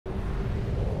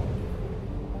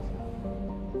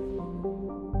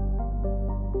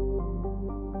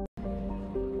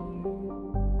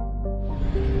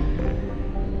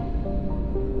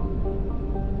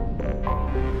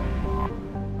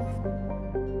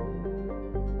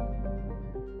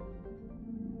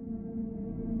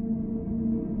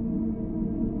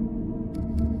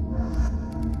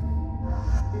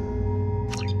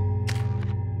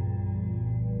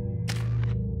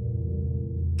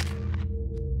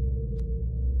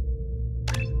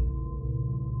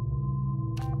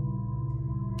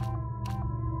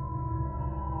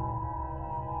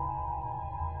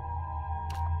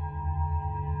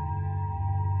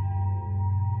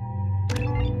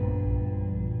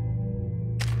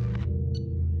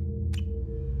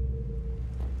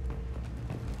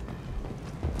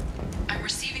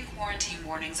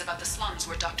warnings about the slums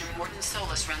where Dr. Morton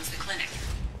Solus runs the clinic.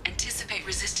 Anticipate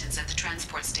resistance at the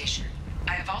transport station.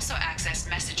 I have also accessed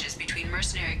messages between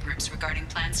mercenary groups regarding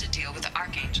plans to deal with the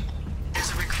Archangel. There's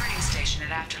a recruiting station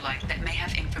at AriaT'Loak that may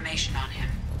have information on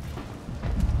him.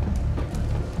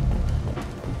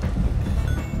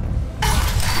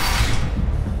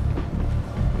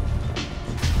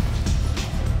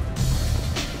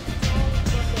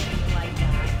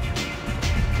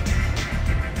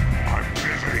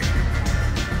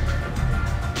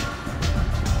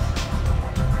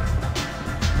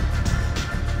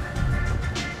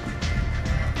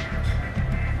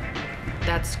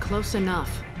 That's close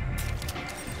enough.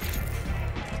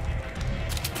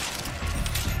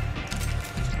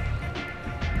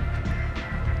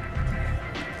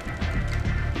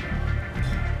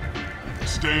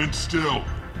 Stand still.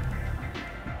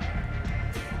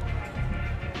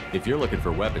 If you're looking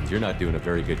for weapons, you're not doing a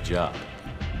very good job.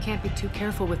 Can't be too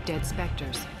careful with dead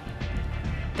specters.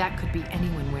 That could be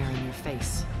anyone wearing your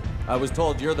face. I was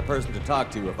told you're the person to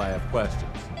talk to if I have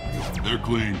questions. They're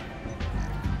clean.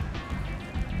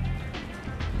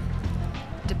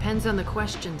 Depends on the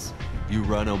questions. You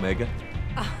run Omega?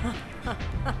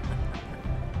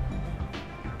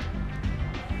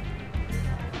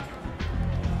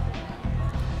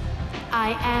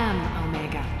 I am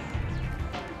Omega.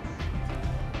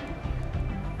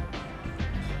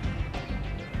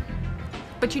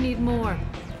 But you need more.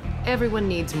 Everyone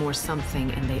needs more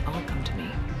something, and they all come to me.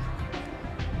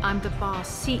 I'm the boss,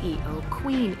 CEO,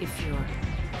 queen, if you're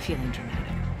feeling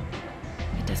dramatic.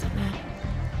 It doesn't matter.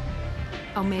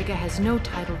 Omega has no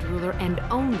titled ruler and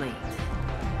only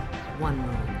one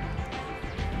rule.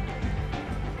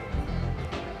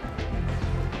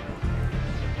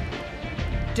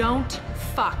 Don't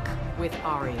fuck with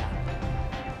Aria.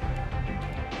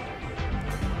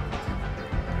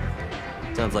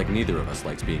 Sounds like neither of us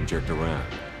likes being jerked around.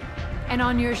 And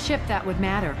on your ship, that would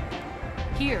matter.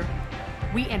 Here,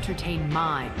 we entertain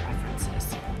my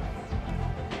preferences.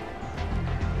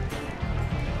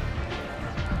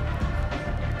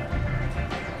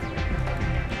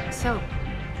 So,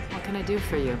 what can I do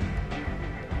for you?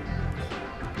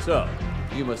 So,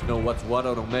 you must know what's what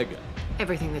on Omega.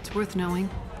 Everything that's worth knowing.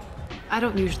 I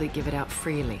don't usually give it out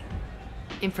freely.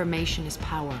 Information is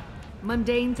power.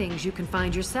 Mundane things you can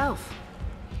find yourself.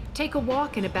 Take a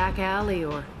walk in a back alley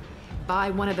or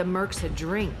buy one of the Mercs a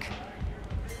drink.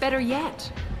 Better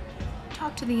yet,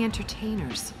 talk to the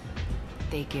entertainers.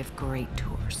 They give great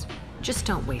tours. Just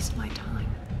don't waste my time.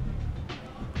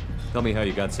 Tell me how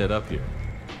you got set up here.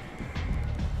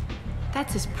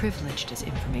 That's as privileged as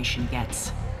information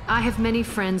gets. I have many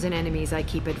friends and enemies I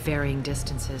keep at varying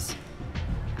distances.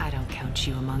 I don't count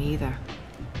you among either.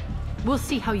 We'll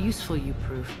see how useful you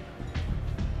prove.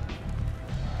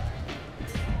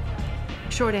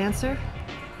 Short answer,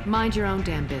 mind your own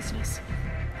damn business.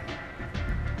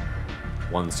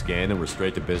 One scan and we're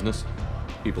straight to business?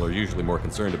 People are usually more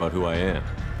concerned about who I am.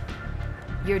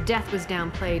 Your death was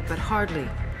downplayed, but hardly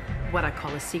what I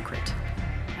call a secret.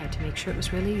 I had to make sure it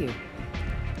was really you.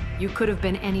 You could have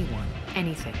been anyone,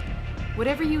 anything.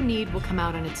 Whatever you need will come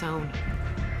out on its own.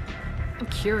 I'm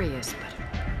curious,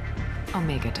 but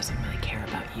Omega doesn't really care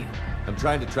about you. I'm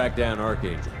trying to track down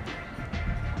Archangel.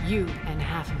 You and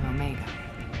half of Omega.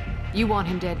 You want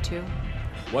him dead too?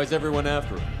 Why's everyone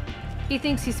after him? He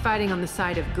thinks he's fighting on the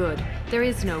side of good. There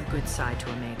is no good side to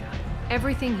Omega.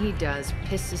 Everything he does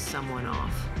pisses someone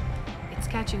off. It's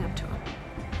catching up to him.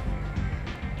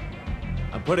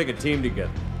 I'm putting a team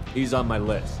together. He's on my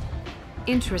list.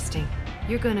 Interesting.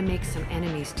 You're gonna make some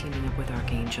enemies teaming up with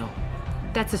Archangel.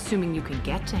 That's assuming you can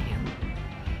get to him.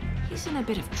 He's in a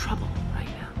bit of trouble right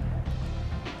now.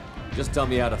 Just tell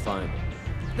me how to find him.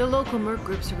 The local Merc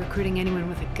groups are recruiting anyone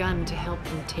with a gun to help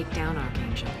them take down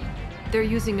Archangel. They're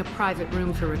using a private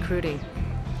room for recruiting.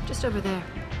 Just over there.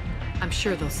 I'm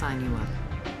sure they'll sign you up.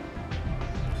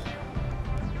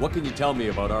 What can you tell me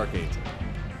about Archangel?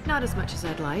 Not as much as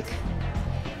I'd like.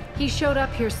 He showed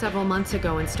up here several months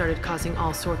ago and started causing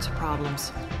all sorts of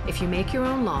problems. If you make your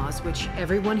own laws, which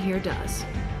everyone here does,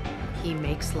 he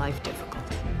makes life difficult.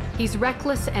 He's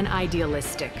reckless and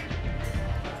idealistic.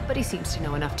 But he seems to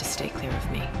know enough to stay clear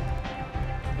of me.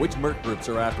 Which Merc groups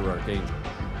are after Archangel?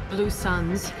 Blue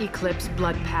Suns, Eclipse,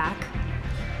 Blood Pack.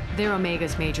 They're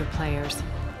Omega's major players.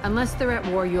 Unless they're at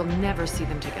war, you'll never see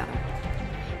them together.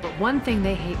 But one thing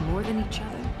they hate more than each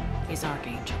other is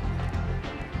Archangel.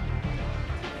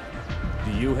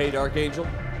 Do you hate Archangel?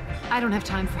 I don't have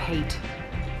time for hate,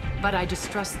 but I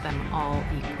distrust them all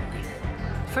equally.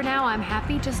 For now, I'm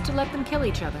happy just to let them kill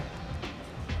each other.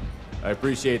 I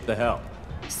appreciate the help.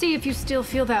 See if you still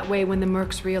feel that way when the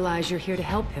Mercs realize you're here to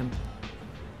help him.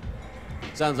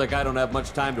 Sounds like I don't have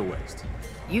much time to waste.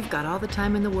 You've got all the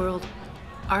time in the world.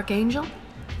 Archangel?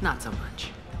 Not so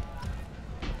much.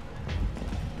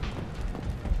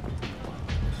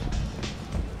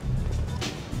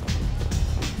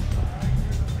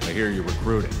 I hear you're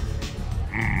recruiting.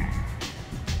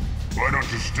 Why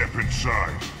don't you step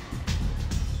inside?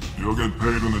 You'll get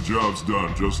paid when the job's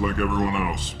done, just like everyone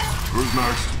else. Who's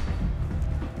next?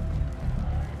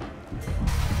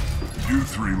 You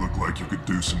three look like you could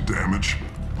do some damage.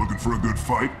 Looking for a good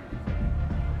fight?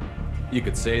 You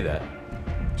could say that.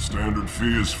 Standard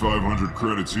fee is 500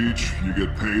 credits each. You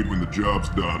get paid when the job's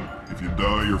done. If you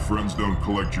die, your friends don't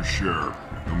collect your share.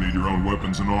 You'll need your own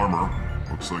weapons and armor.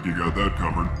 Looks like you got that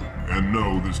covered. And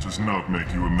no, this does not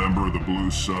make you a member of the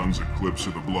Blue Suns, Eclipse,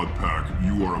 or the Blood Pack.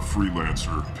 You are a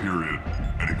freelancer, period.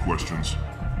 Any questions?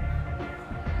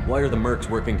 Why are the Mercs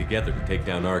working together to take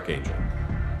down Archangel?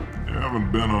 You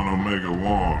haven't been on Omega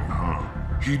long, huh?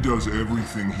 He does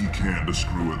everything he can to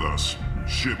screw with us.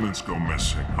 Shipments go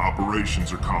missing,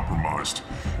 operations are compromised.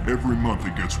 Every month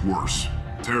it gets worse.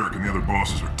 Tarek and the other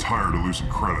bosses are tired of losing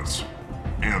credits.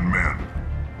 And men.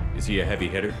 Is he a heavy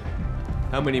hitter?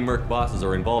 How many Merc bosses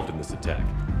are involved in this attack?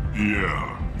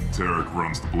 Yeah, Tarek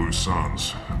runs the Blue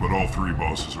Suns, but all three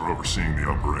bosses are overseeing the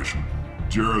operation.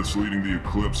 Jarrett's leading the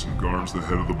Eclipse and Garm's the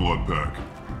head of the Blood Pack.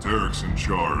 Tarek's in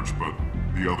charge, but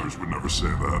the others would never say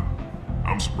that.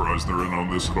 I'm surprised they're in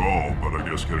on this at all, but I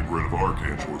guess getting rid of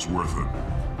Archangel is worth it.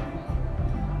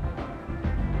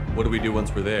 What do we do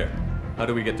once we're there? How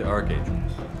do we get to Archangel?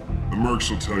 The Mercs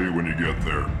will tell you when you get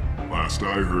there. Last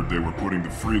I heard, they were putting the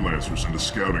freelancers into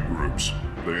scouting groups.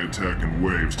 They attack in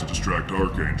waves to distract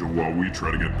Archangel while we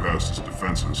try to get past his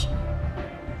defenses.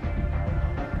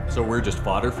 So we're just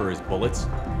fodder for his bullets?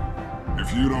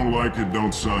 If you don't like it,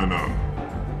 don't sign up.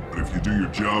 But if you do your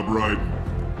job right,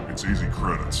 it's easy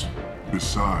credits.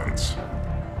 Besides,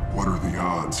 what are the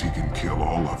odds he can kill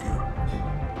all of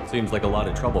you? Seems like a lot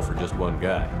of trouble for just one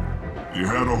guy. You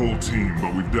had a whole team,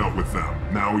 but we've dealt with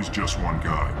them. Now he's just one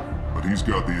guy. But he's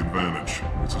got the advantage.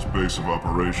 It's his base of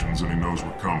operations and he knows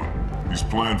we're coming. He's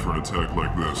planned for an attack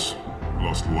like this. We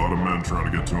lost a lot of men trying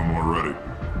to get to him already.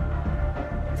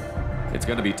 It's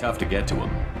gonna be tough to get to him.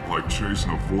 Like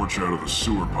chasing a Vorch out of the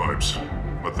sewer pipes.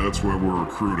 But that's where we're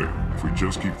recruiting. If we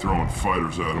just keep throwing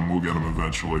fighters at him, we'll get him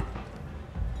eventually.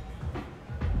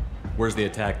 Where's the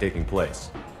attack taking place?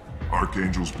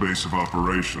 Archangel's base of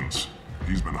operations.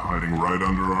 He's been hiding right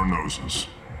under our noses.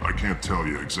 I can't tell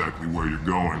you exactly where you're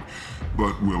going,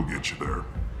 but we'll get you there.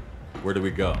 Where do we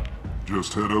go?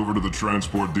 Just head over to the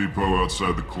transport depot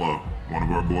outside the club. One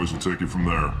of our boys will take you from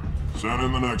there. Send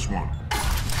in the next one.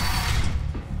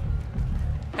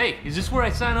 Hey, is this where I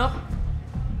sign up?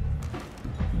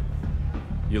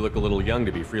 You look a little young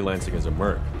to be freelancing as a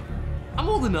Merc. I'm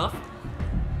old enough.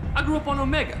 I grew up on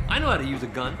Omega. I know how to use a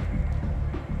gun.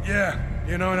 Yeah,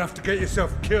 you know enough to get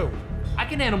yourself killed. I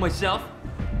can handle myself.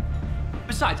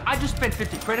 Besides, I just spent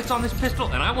 50 credits on this pistol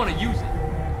and I want to use it.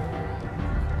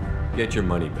 Get your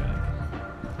money back.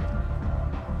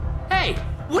 Hey,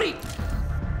 what are you...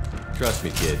 Trust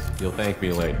me, kid. You'll thank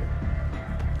me later.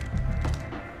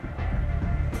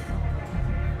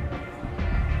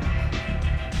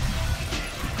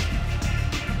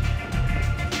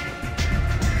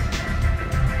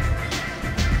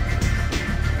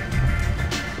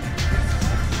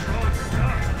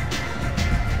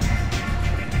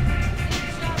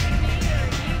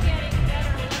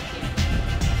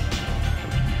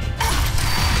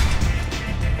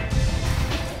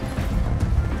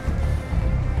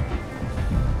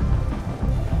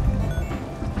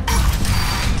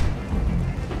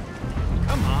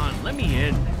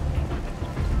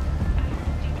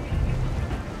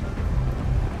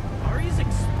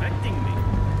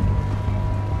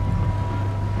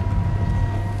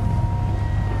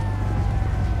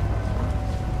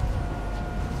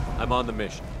 I'm on the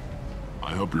mission.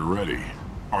 I hope you're ready.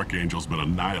 Archangel's been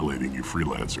annihilating you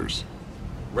freelancers.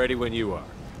 Ready when you are.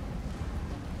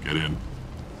 Get in.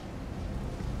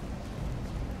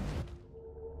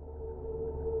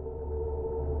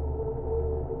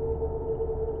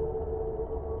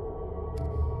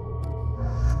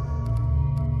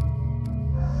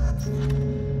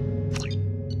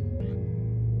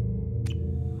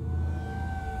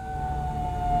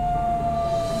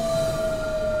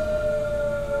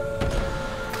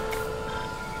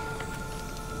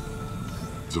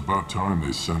 It's about time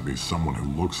they sent me someone who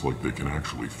looks like they can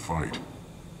actually fight.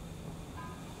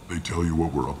 They tell you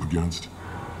what we're up against?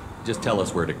 Just tell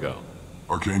us where to go.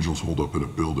 Archangel's holed up in a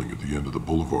building at the end of the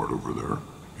boulevard over there.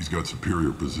 He's got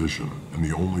superior position, and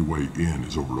the only way in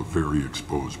is over a very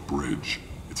exposed bridge.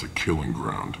 It's a killing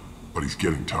ground, but he's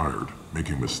getting tired,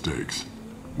 making mistakes.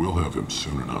 We'll have him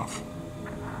soon enough.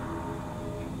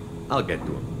 I'll get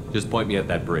to him. Just point me at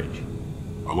that bridge.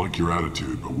 I like your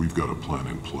attitude, but we've got a plan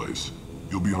in place.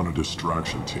 You'll be on a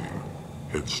distraction team.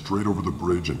 Head straight over the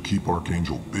bridge and keep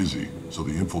Archangel busy, so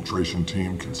the infiltration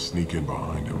team can sneak in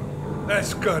behind him.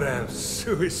 That's goddamn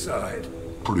suicide.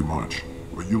 Pretty much,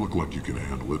 but you look like you can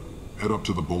handle it. Head up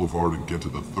to the boulevard and get to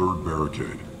the 3rd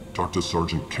barricade. Talk to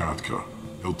Sergeant Katka.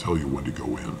 He'll tell you when to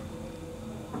go in.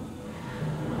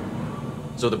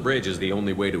 So the bridge is the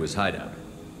only way to his hideout?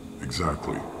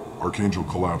 Exactly. Archangel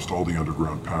collapsed all the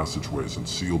underground passageways and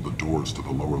sealed the doors to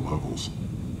the lower levels.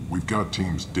 We've got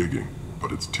teams digging,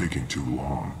 but it's taking too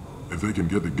long. If they can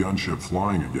get the gunship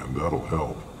flying again, that'll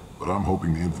help. But I'm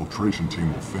hoping the infiltration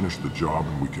team will finish the job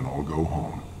and we can all go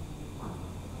home.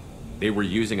 They were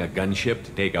using a gunship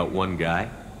to take out one guy?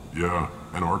 Yeah,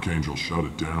 and Archangel shut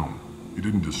it down. He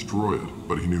didn't destroy it,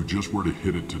 but he knew just where to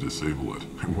hit it to disable it.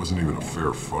 It wasn't even a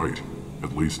fair fight.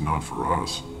 At least not for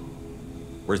us.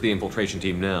 Where's the infiltration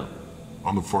team now?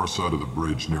 On the far side of the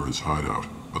bridge near his hideout,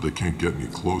 but they can't get any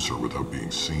closer without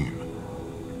being seen.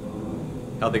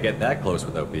 How'd they get that close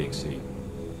without being seen?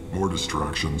 More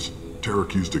distractions.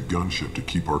 Tarek used a gunship to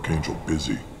keep Archangel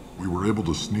busy. We were able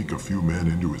to sneak a few men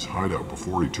into his hideout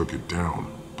before he took it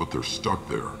down, but they're stuck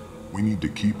there. We need to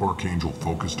keep Archangel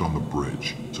focused on the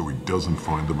bridge, so he doesn't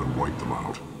find them and wipe them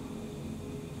out.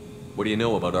 What do you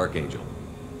know about Archangel?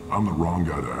 I'm the wrong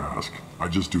guy to ask. I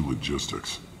just do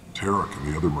logistics. Tarek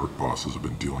and the other Merc bosses have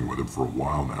been dealing with him for a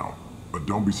while now. But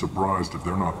don't be surprised if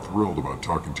they're not thrilled about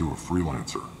talking to a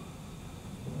freelancer.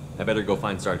 I better go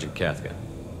find Sergeant Katka.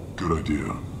 Good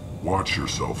idea. Watch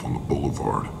yourself on the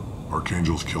boulevard.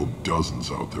 Archangel's killed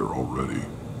dozens out there already.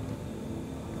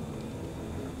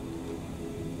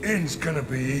 In's gonna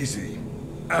be easy.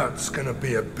 Out's gonna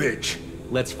be a bitch.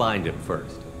 Let's find him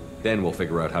first. Then we'll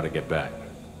figure out how to get back.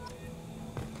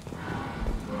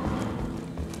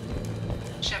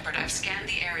 Shepard, I've scanned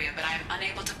the area, but I am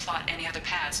unable to plot any other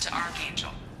paths to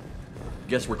Archangel.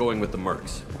 Guess we're going with the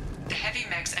Mercs. The heavy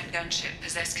mechs and gunship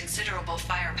possess considerable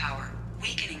firepower.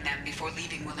 Weakening them before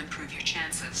leaving will improve your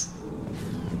chances.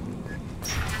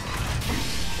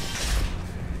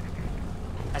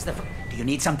 Do you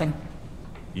need something?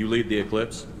 You lead the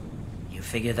Eclipse? You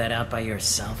figure that out by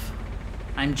yourself?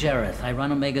 I'm Jareth. I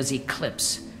run Omega's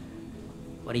Eclipse.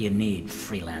 What do you need,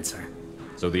 freelancer?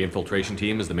 So the infiltration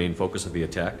team is the main focus of the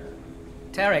attack?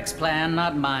 Tarek's plan,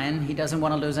 not mine. He doesn't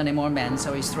want to lose any more men,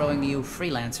 so he's throwing you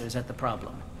freelancers at the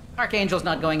problem. Archangel's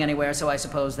not going anywhere, so I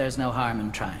suppose there's no harm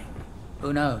in trying.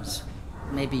 Who knows?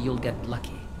 Maybe you'll get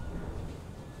lucky.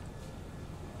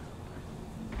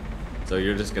 So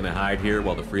you're just gonna hide here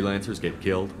while the freelancers get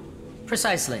killed?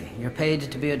 Precisely. You're paid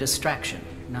to be a distraction,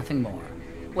 nothing more.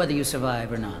 Whether you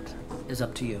survive or not is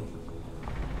up to you.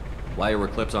 Why are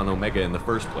Eclipse on Omega in the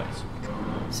first place?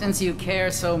 Since you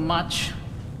care so much,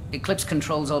 Eclipse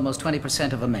controls almost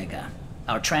 20% of Omega.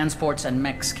 Our transports and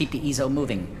mechs keep the EZO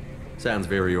moving. Sounds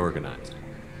very organized.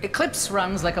 Eclipse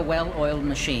runs like a well-oiled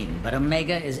machine, but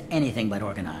Omega is anything but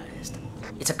organized.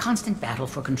 It's a constant battle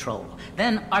for control.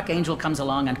 Then Archangel comes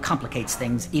along and complicates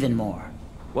things even more.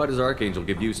 Why does Archangel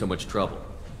give you so much trouble?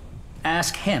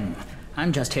 Ask him.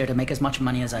 I'm just here to make as much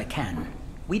money as I can.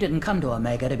 We didn't come to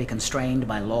Omega to be constrained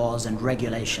by laws and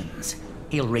regulations.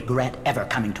 He'll regret ever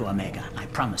coming to Omega, I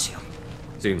promise you.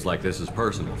 Seems like this is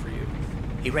personal for you.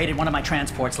 He raided one of my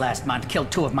transports last month,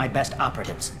 killed 2 of my best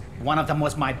operatives. One of them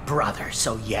was my brother,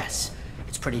 so yes,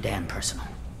 it's pretty damn personal.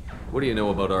 What do you know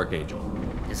about Archangel?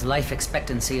 His life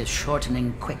expectancy is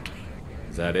shortening quickly.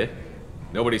 Is that it?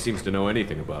 Nobody seems to know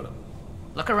anything about him.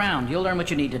 Look around, you'll learn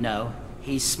what you need to know.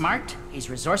 He's smart, he's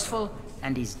resourceful,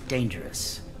 and he's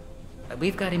dangerous. But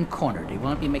we've got him cornered. He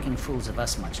won't be making fools of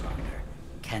us much longer.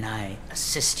 Can I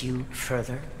assist you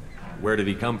further? Where did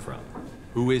he come from?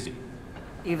 Who is he?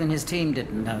 Even his team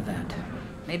didn't know that.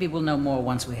 Maybe we'll know more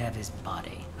once we have his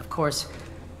body. Of course,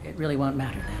 it really won't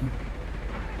matter then.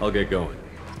 I'll get going.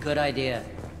 Good idea.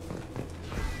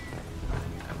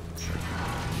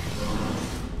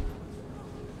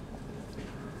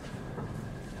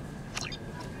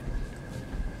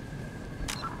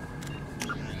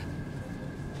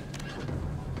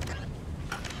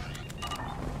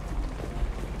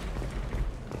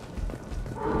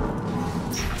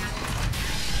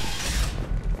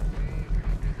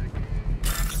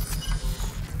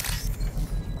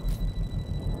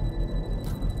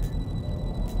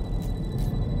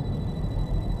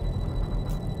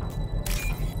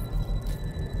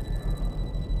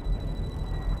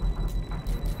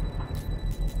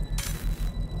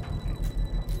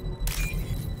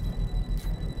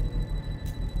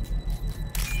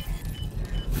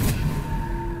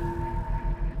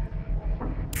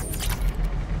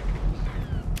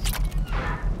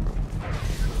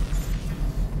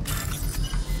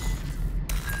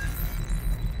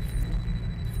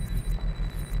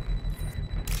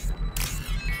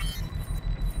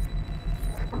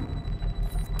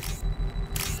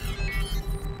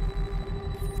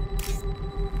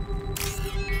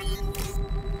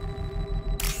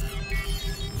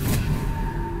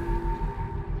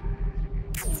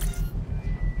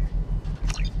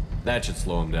 That should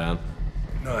slow him down.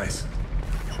 Nice.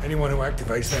 Anyone who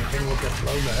activates that thing will get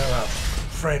blown the hell up.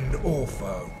 Friend or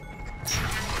foe.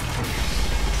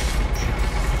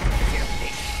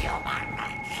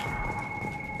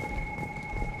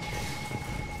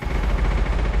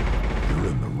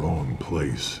 You're in the wrong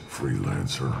place,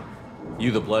 freelancer.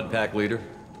 You the Blood Pack leader?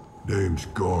 Name's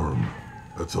Garm.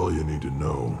 That's all you need to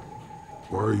know.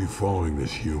 Why are you following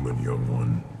this human, young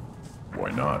one?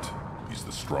 Why not? He's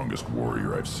the strongest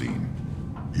warrior I've seen.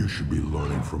 You should be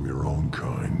learning from your own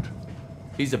kind.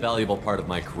 He's a valuable part of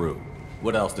my crew.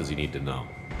 What else does he need to know?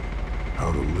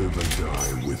 How to live and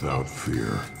die without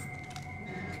fear.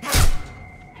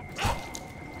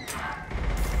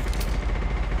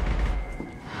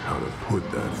 How to put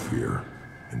that fear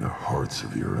in the hearts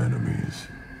of your enemies.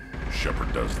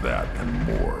 Shepard does that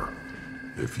and more.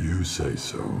 If you say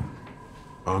so.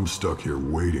 I'm stuck here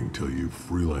waiting till you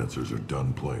freelancers are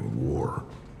done playing war.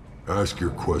 Ask your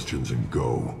questions and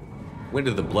go. When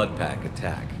did the Blood Pack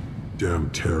attack? Damn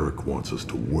Tarek wants us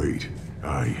to wait.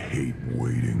 I hate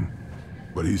waiting.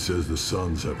 But he says the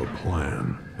Suns have a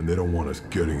plan, and they don't want us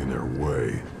getting in their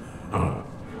way.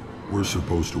 We're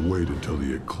supposed to wait until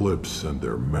the Eclipse send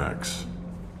their mechs.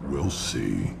 We'll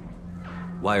see.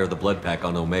 Why are the Blood Pack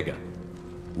on Omega?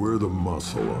 We're the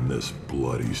muscle on this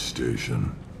bloody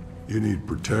station. You need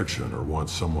protection or want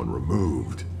someone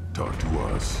removed, talk to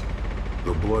us.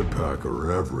 The Blood Pack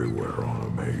are everywhere on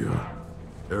Omega.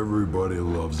 Everybody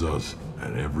loves us,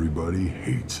 and everybody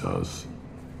hates us.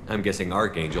 I'm guessing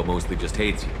Archangel mostly just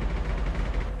hates you.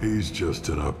 He's just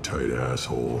an uptight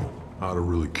asshole. I don't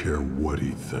really care what he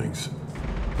thinks.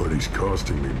 But he's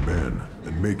costing me men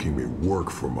and making me work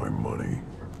for my money.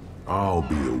 I'll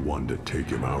be the one to take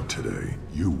him out today.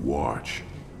 You watch.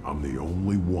 I'm the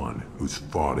only one who's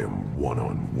fought him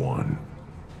one-on-one.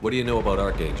 What do you know about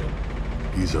Archangel?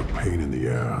 He's a pain in the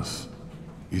ass.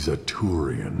 He's a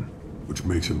Turian, which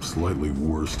makes him slightly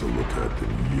worse to look at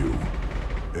than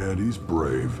you. And he's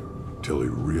brave, till he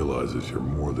realizes you're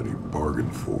more than he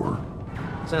bargained for.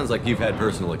 Sounds like you've had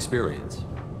personal experience.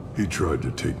 He tried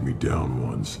to take me down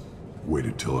once,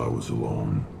 waited till I was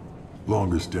alone.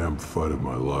 Longest damn fight of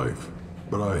my life,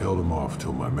 but I held him off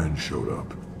till my men showed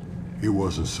up. He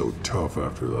wasn't so tough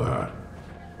after that.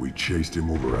 We chased him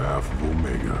over half of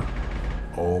Omega.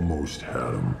 Almost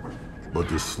had him, but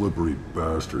the slippery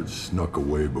bastard snuck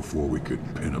away before we could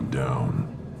pin him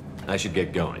down. I should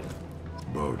get going.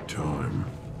 About time.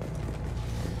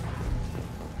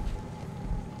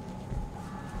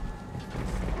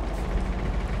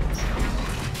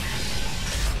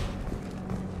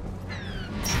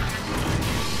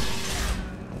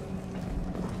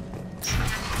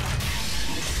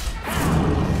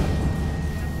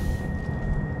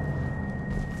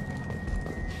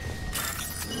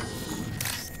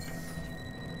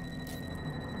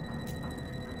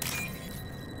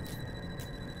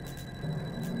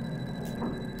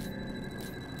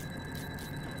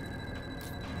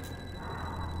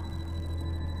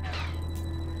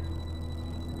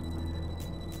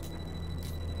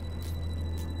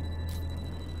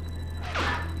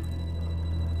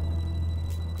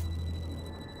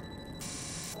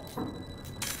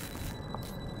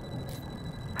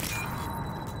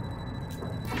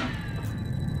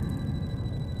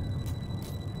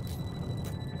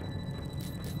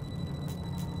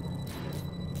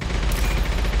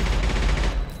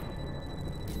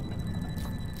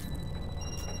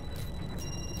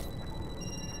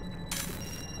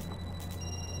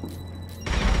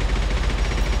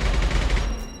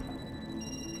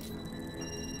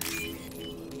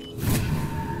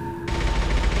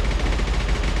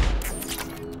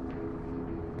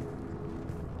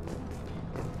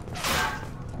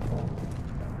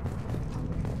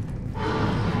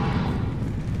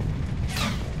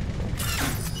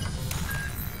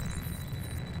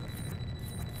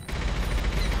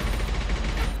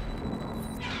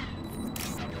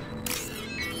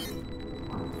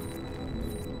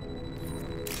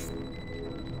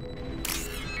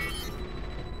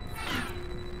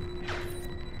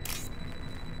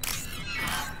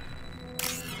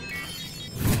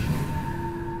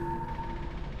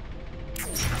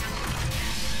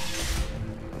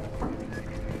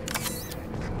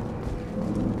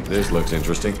 This looks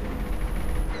interesting.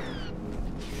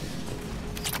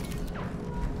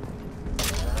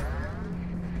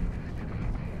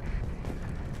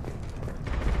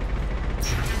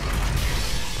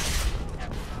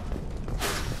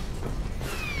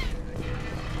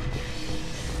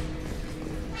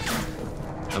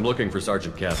 I'm looking for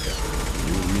Sergeant Kafka.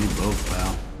 You and me both,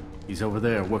 pal. He's over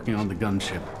there working on the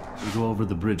gunship. We'll go over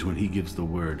the bridge when he gives the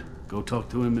word. Go talk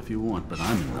to him if you want, but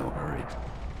I'm in no hurry.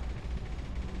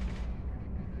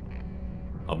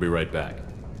 I'll be right back.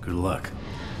 Good luck.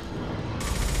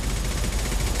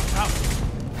 Out.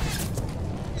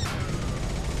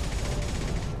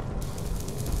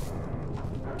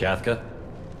 Kathka?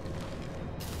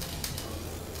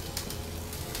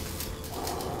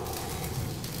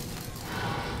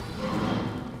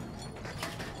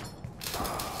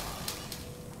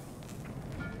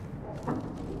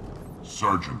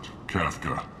 Sergeant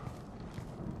Kathka.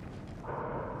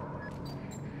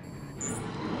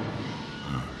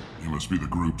 You must be the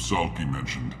group Salky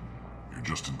mentioned. You're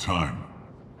just in time.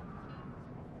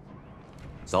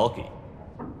 Salky?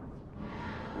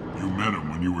 You met him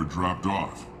when you were dropped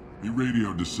off. He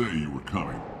radioed to say you were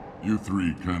coming. You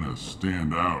three kinda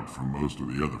stand out from most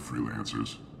of the other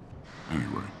freelancers.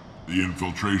 Anyway, the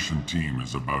infiltration team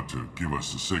is about to give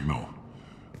us a signal.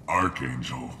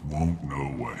 Archangel won't know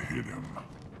what hit him.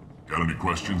 Got any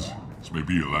questions? This may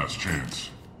be your last chance.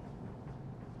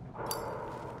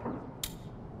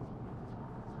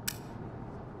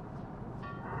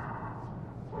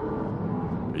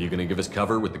 Are you gonna give us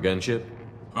cover with the gunship?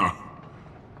 Huh.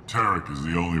 Tarek is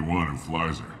the only one who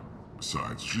flies her.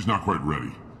 Besides, she's not quite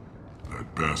ready.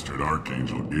 That bastard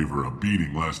Archangel gave her a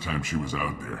beating last time she was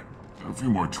out there. A few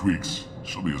more tweaks,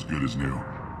 she'll be as good as new.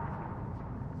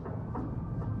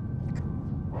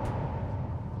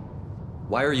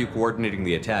 Why are you coordinating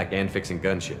the attack and fixing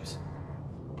gunships?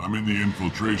 I'm in the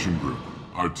infiltration group.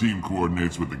 Our team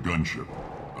coordinates with the gunship.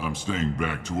 I'm staying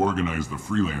back to organize the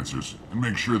freelancers and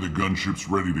make sure the gunship's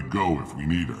ready to go if we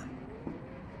need her.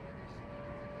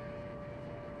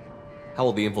 How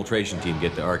will the infiltration team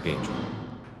get to Archangel?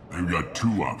 They've got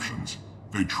two options.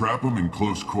 They trap him in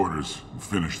close quarters and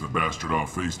finish the bastard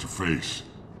off face to face.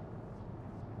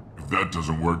 If that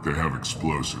doesn't work, they have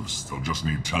explosives. They'll just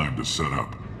need time to set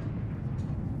up.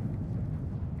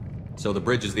 So the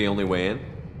bridge is the only way in?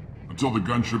 Until the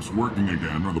gunship's working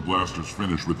again or the blasters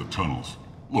finish with the tunnels.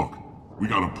 Look, we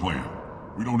got a plan.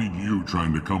 We don't need you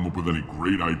trying to come up with any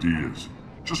great ideas.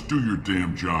 Just do your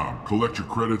damn job, collect your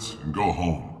credits, and go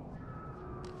home.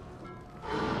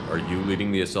 Are you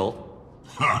leading the assault?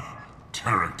 Ha!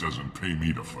 Tarek doesn't pay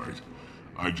me to fight.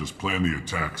 I just plan the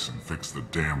attacks and fix the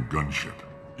damn gunship.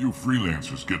 You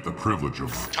freelancers get the privilege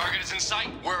of... Target is in sight.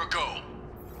 Where go?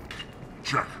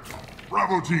 Check.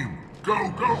 Bravo team,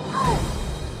 go, go, go!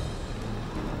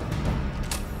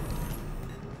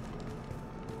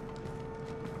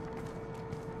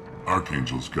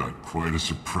 Archangel's got quite a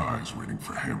surprise waiting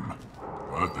for him.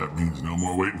 But that means no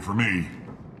more waiting for me.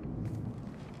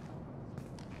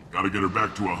 Gotta get her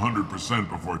back to 100%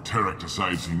 before Tarek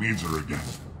decides he needs her again.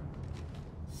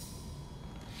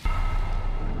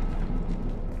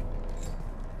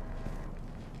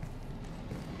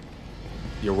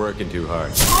 You're working too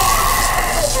hard.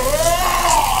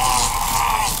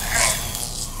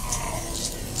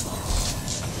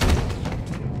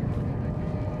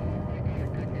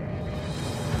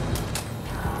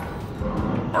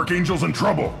 Archangel's in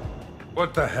trouble!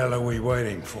 What the hell are we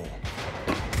waiting for?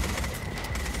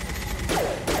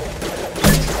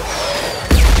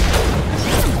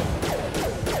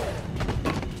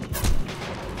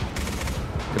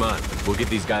 Come on, we'll give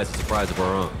these guys a surprise of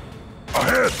our own.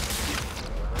 Ahead!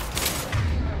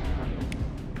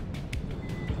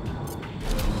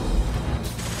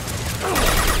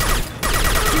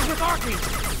 He's with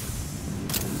Archangel!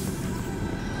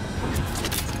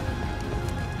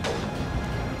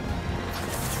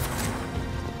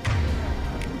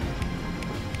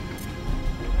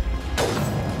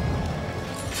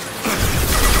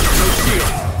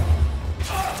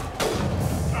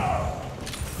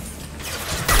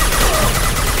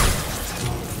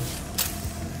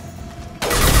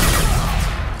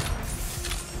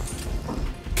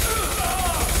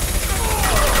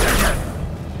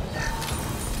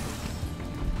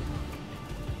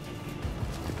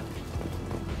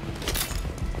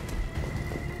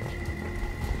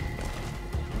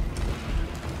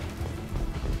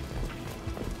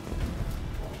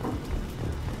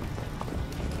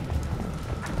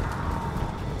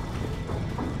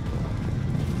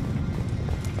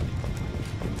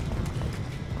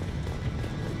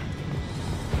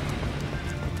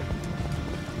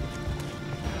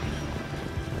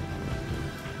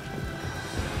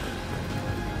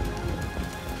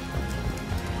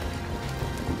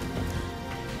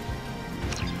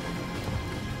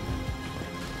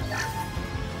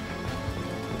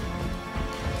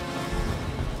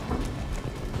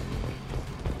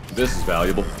 This is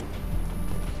valuable.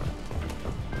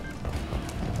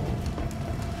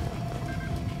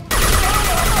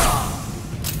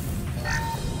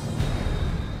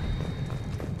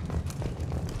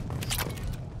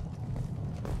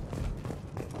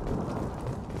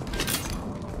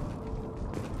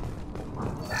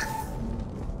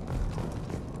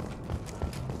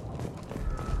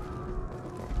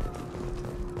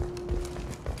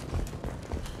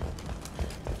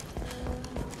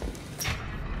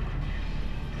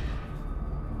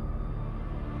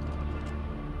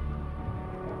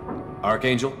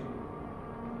 Archangel?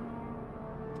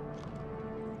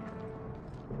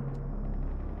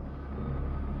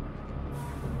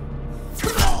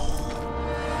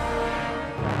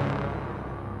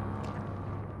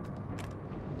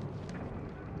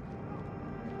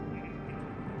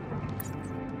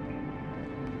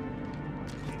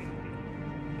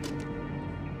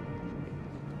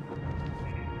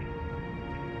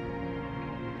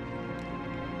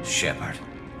 Shepard.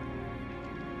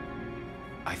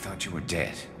 I thought you were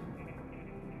dead.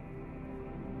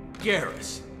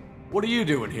 Garrus, what are you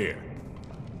doing here?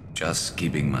 Just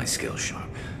keeping my skills sharp.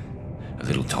 A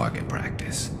little target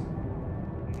practice.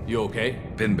 You okay?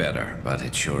 Been better, but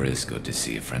it sure is good to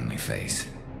see a friendly face.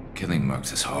 Killing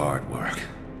mercs is hard work,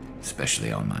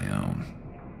 especially on my own.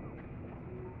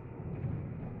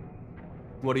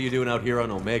 What are you doing out here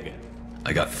on Omega?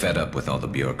 I got fed up with all the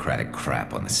bureaucratic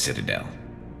crap on the Citadel.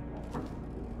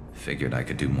 Figured I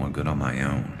could do more good on my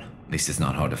own. At least it's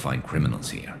not hard to find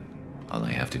criminals here. All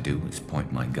I have to do is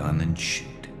point my gun and shoot.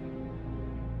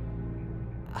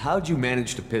 How'd you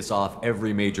manage to piss off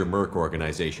every major Merc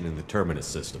organization in the Terminus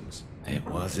systems? It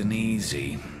wasn't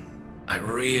easy. I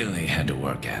really had to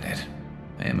work at it.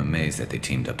 I am amazed that they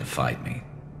teamed up to fight me.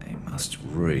 They must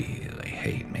really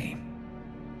hate me.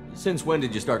 Since when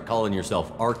did you start calling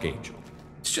yourself Archangel?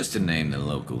 It's just a name the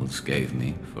locals gave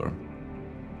me for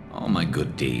all my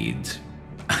good deeds.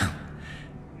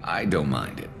 I don't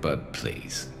mind it, but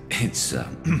please, it's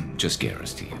just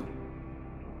Garrus to you.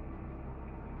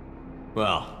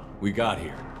 Well, we got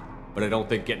here, but I don't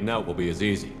think getting out will be as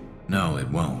easy. No, it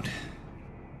won't.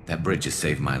 That bridge has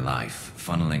saved my life,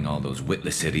 funneling all those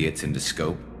witless idiots into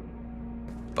scope.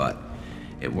 But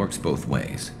it works both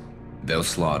ways. They'll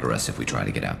slaughter us if we try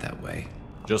to get out that way.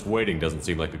 Just waiting doesn't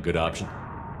seem like a good option.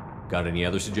 Got any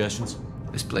other suggestions?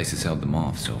 This place has held them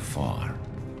off so far.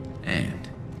 And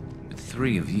with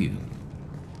 3 of you,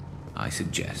 I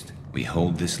suggest we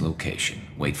hold this location,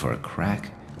 wait for a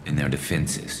crack in their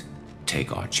defenses,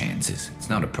 take our chances. It's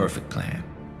not a perfect plan,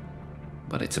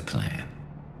 but it's a plan.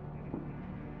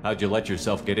 How'd you let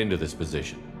yourself get into this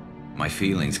position? My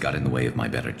feelings got in the way of my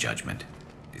better judgment.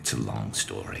 It's a long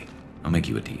story. I'll make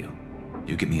you a deal.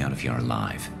 You get me out of here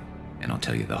alive, and I'll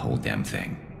tell you the whole damn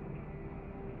thing.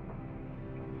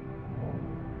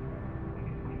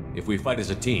 If we fight as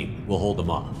a team, we'll hold them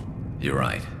off. You're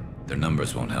right. Their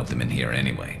numbers won't help them in here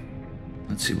anyway.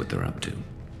 Let's see what they're up to.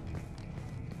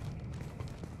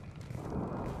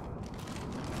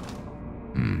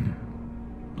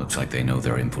 Looks like they know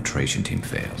their infiltration team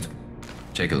failed.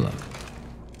 Take a look.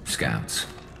 Scouts.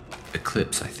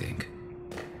 Eclipse, I think.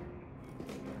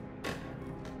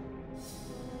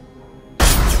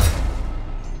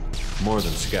 More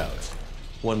than scouts.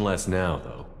 One less now,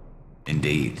 though.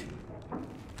 Indeed.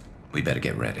 We better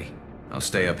get ready. I'll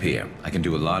stay up here. I can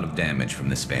do a lot of damage from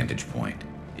this vantage point.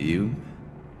 You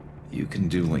can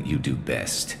do what you do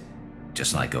best.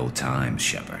 Just like old times,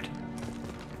 Shepard.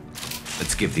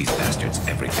 Let's give these bastards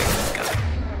everything we've got.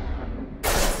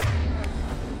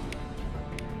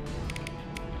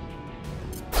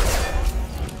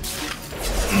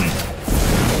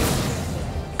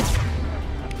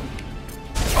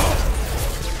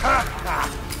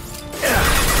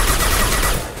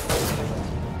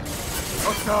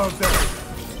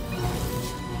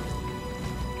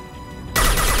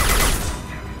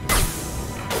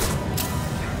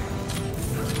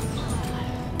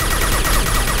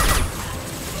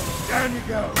 Down you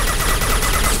go.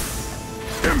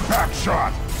 Impact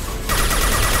shot.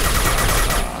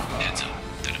 Heads up.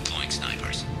 They're deploying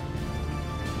snipers.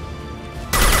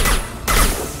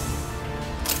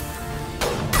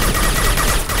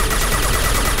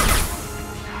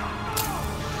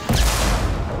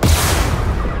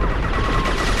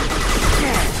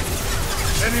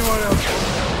 Anyone else?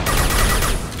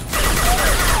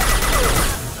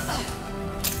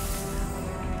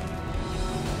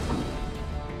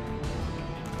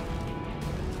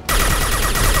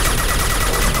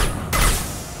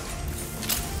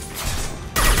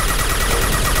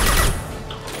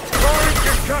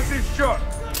 Concussive shot.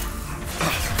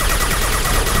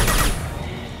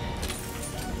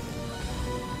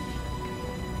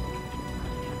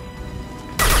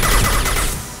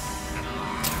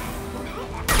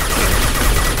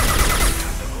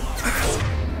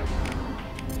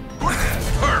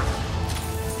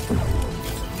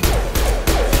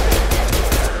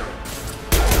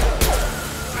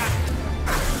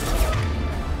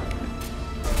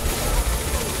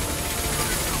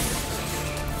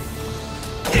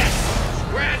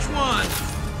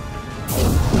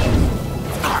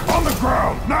 On the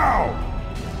ground, now!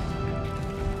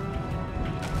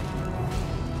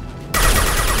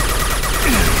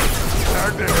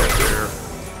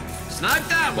 Snipe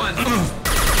that one!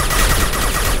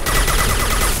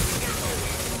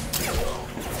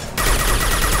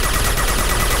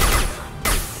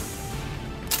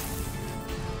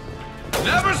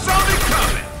 Never saw me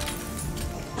coming!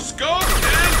 Scope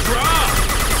and drop!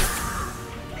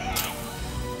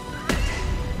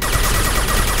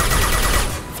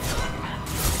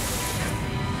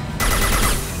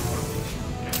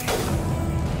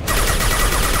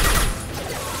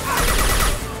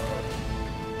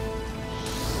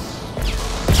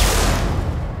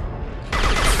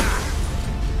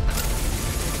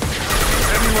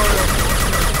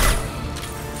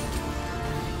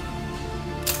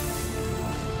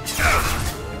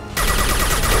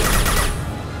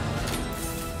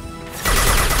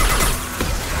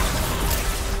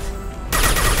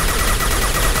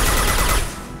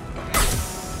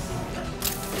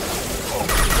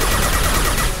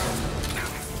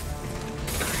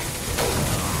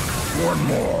 One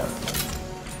more.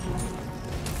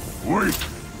 Wait!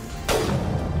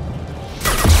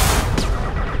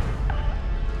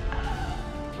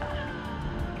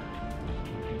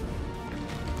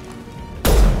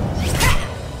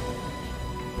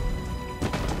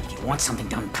 You want something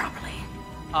done properly.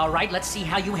 All right, let's see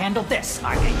how you handle this,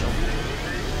 Archangel.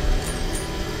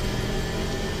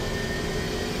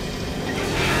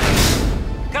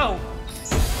 Go!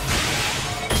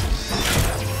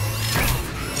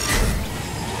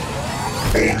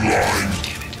 Online!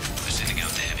 Damn it. We're sending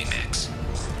out the heavy mechs.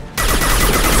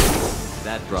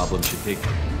 That problem should take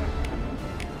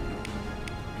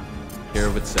care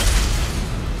of itself.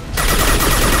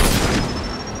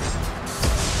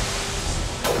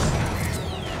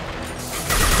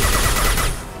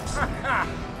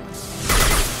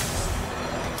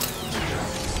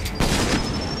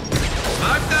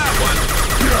 Snipe that one!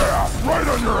 Yeah! Right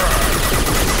on your ass!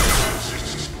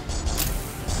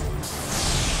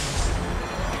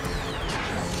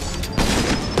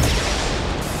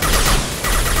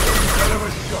 Hell of a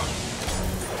shot.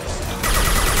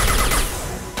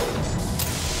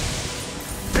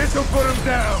 This'll put him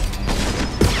down.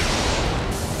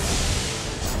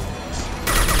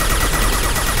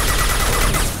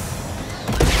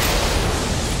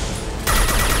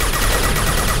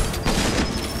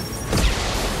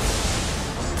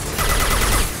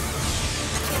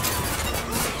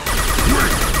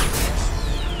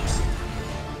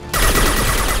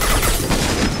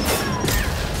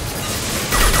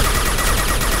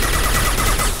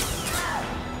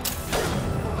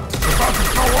 About to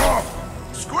go off!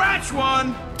 Scratch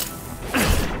one!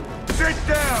 Sit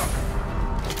down.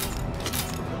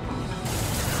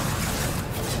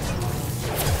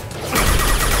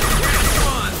 Scratch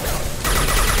one!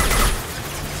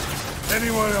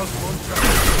 Anyone else want some?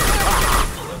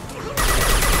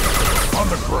 On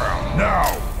the ground, now!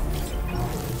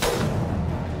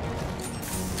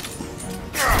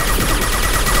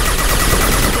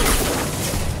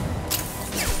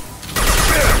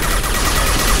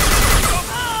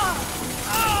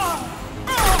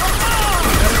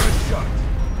 Hell of a shot.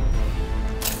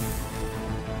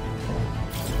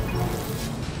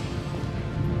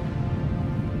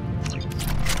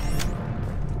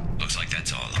 Looks like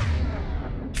that's all.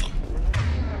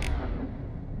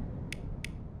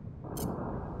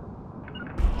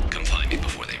 Come find me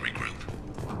before they regroup.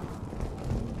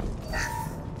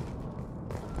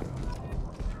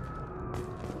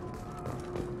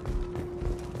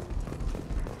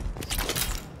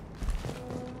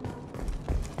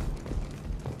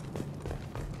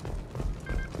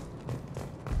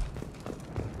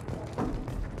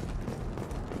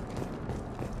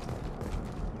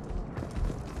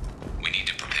 We need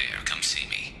to prepare. Come see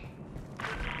me.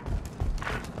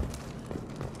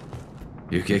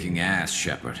 You're kicking ass,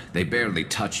 Shepard. They barely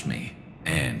touched me.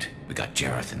 And we got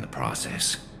Jareth in the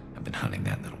process. I've been hunting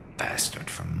that little bastard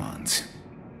for months.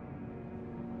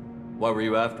 Why were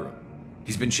you after him?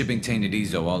 He's been shipping tainted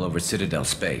Ezo all over Citadel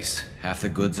space. Half the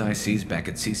goods I seized back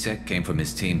at CSEC came from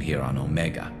his team here on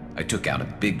Omega. I took out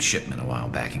a big shipment a while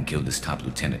back and killed his top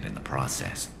lieutenant in the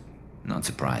process. Not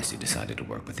surprised he decided to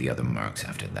work with the other mercs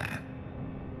after that.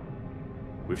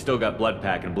 We've still got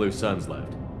Bloodpack and Blue Suns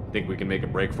left. Think we can make a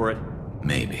break for it?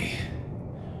 Maybe.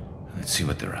 Let's see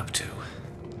what they're up to.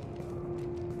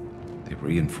 They've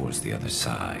reinforced the other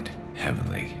side,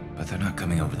 heavily, but they're not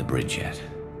coming over the bridge yet.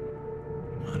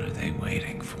 What are they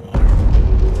waiting for?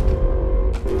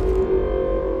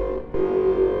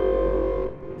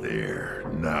 There,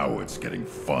 now it's getting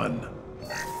fun.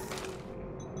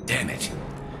 Damn it.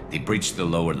 They breached the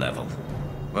lower level.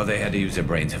 Well, they had to use their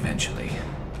brains eventually.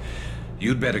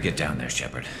 You'd better get down there,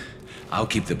 Shepard. I'll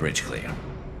keep the bridge clear.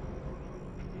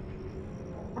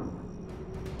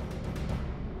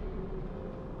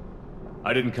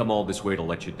 I didn't come all this way to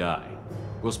let you die.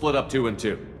 We'll split up 2 and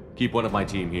 2. Keep one of my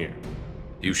team here.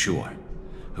 You sure?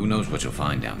 Who knows what you'll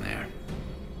find down there?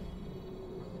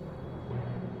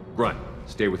 Grunt,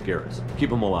 stay with Garrus.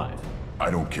 Keep him alive. I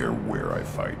don't care where I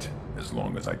fight, as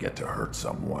long as I get to hurt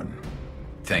someone.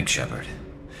 Thanks, Shepard.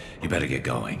 You better get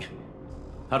going.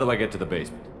 How do I get to the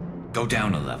basement? Go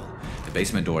down a level. The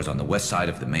basement door's on the west side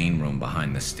of the main room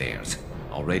behind the stairs.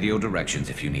 I'll radio directions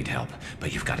if you need help,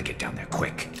 but you've got to get down there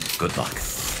quick. Good luck.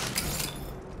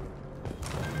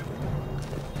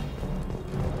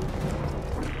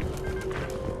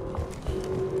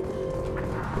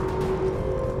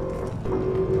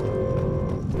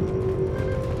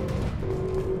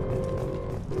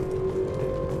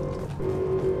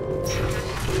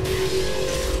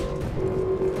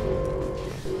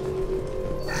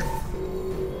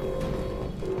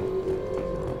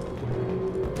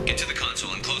 Get to the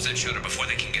console and close that shutter before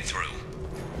they can get through.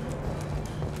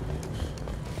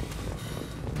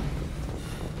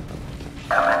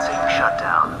 Commencing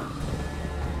shutdown.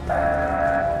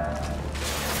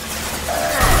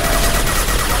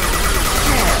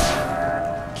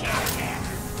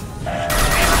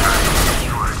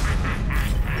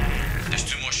 There's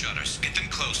 2 more shutters. Get them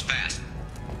closed fast.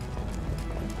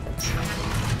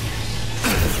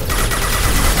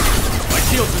 My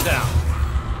shields are down.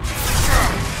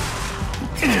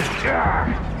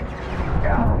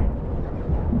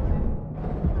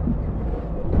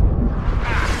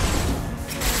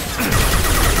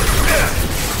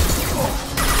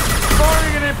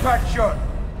 Firing an impact shot!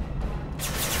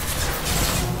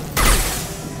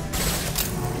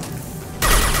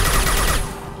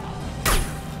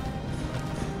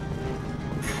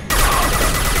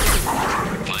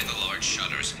 Find the large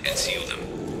shutters and seal them.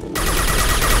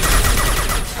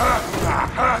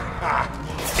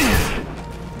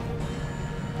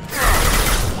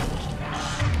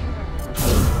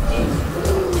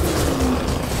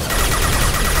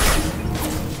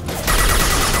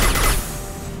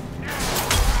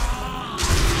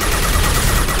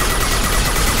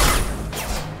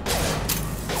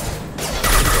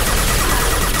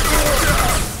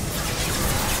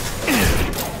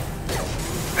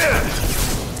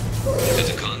 There's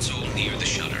a console near the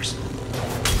shutters.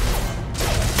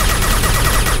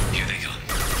 Here they come.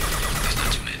 There's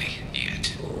not too many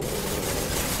yet.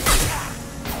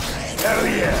 Hell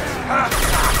yeah!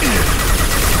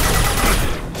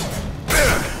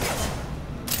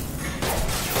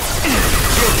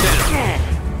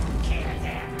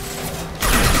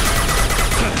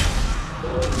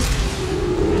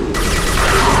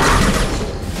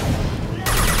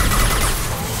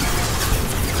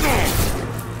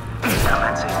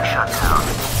 Commencing shutdown.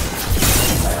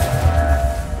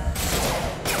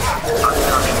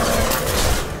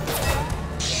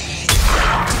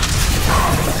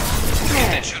 Get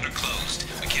that shutter closed.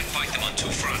 We can't fight them on 2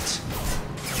 fronts.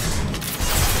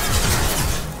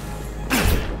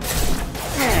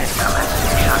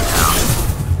 Commencing shutdown.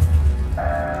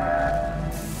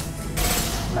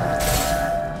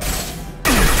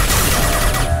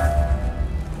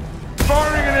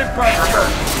 Firing an impact shot!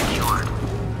 Secured.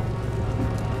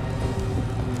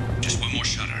 Just 1 more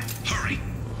shutter. Hurry.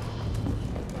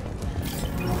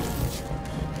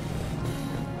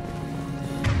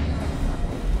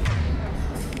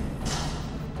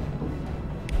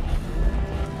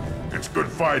 It's good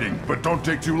fighting, but don't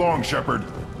take too long, Shepard.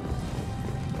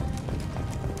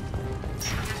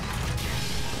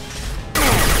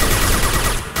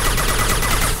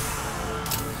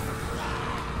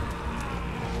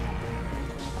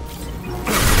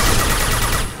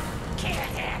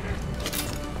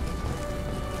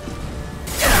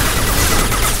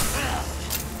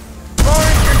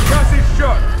 Firing concussive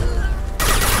shot!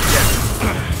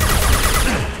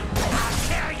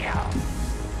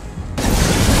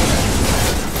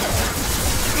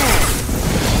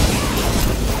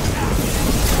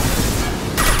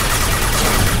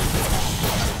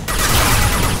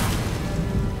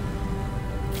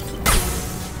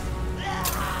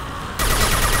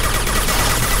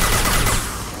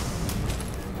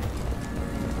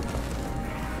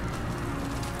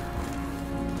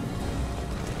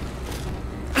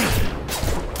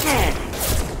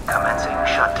 Commencing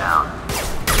shutdown.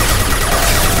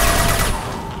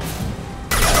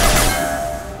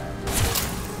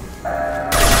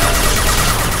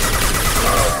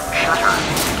 Shutter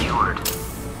secured.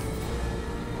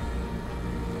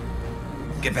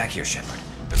 Get back here, Shepard.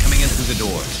 They're coming in through the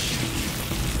doors.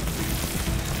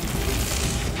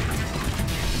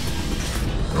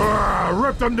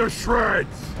 Rip them to shreds!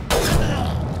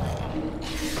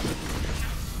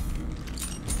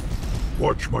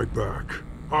 Watch my back.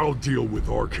 I'll deal with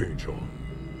Archangel.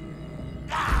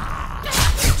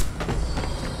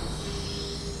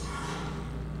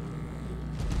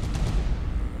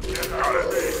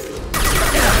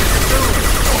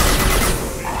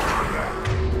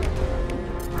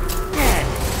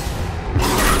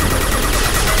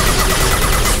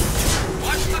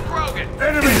 Watch the Krogan!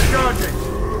 Enemy charging!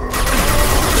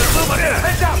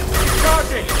 Heads up!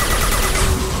 Charging!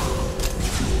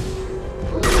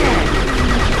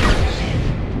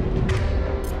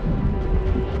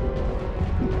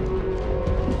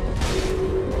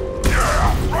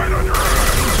 Right on your head!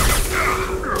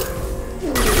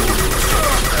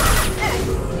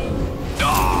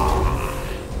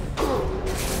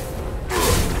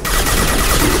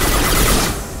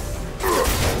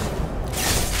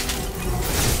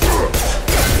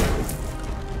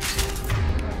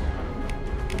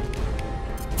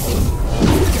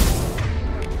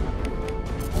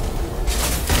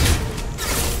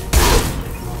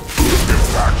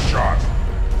 Impact shot!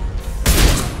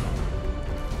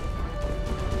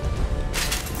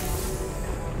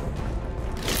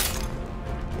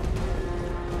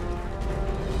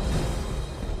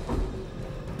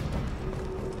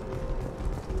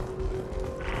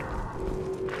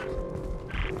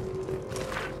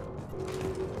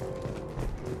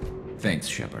 Thanks,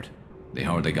 Shepard. They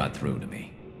hardly got through to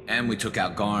me. And we took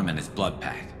out Garm and his blood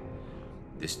pack.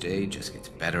 This day just gets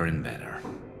better and better.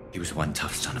 He was one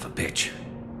tough son of a bitch.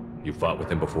 You fought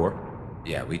with him before?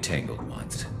 Yeah, we tangled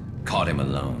once. Caught him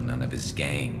alone, none of his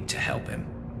gang to help him.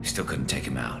 Still couldn't take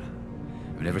him out.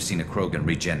 I've never seen a Krogan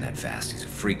regen that fast. He's a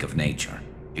freak of nature.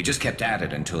 He just kept at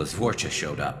it until his Vorcha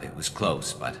showed up. It was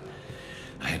close, but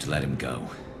I had to let him go.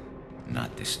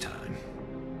 Not this time.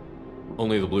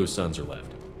 Only the Blue Suns are left.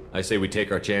 I say we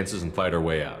take our chances and fight our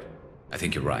way out. I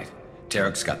think you're right.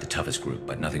 Tarek's got the toughest group,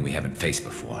 but nothing we haven't faced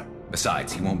before.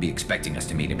 Besides, he won't be expecting us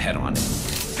to meet him head-on.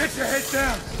 Get your head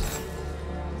down!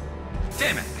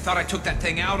 Damn it! I thought I took that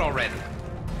thing out already.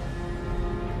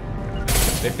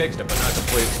 They fixed it, but not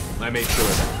completely. I made sure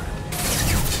of that.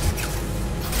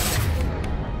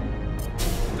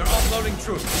 They're offloading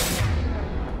troops.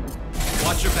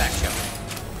 Watch your back, Shepard.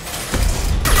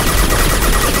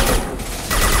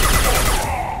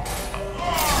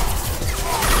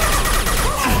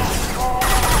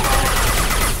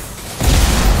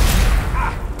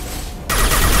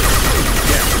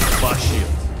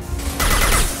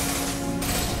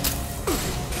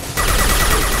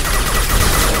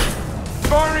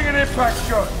 Firing an impact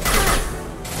shot!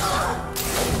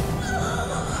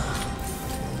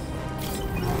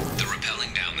 They're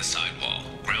rappelling down the sidewall.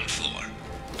 Ground floor.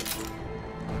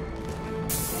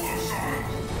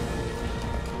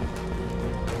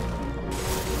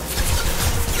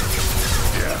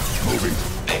 Yeah, moving.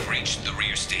 They've reached the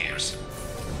rear stairs.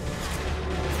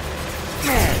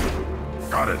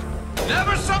 Got it.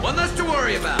 Never someone less to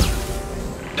worry about.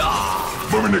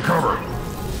 Moving to cover.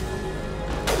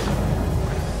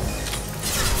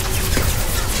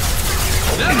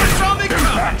 Never saw me coming.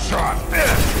 Impact shot.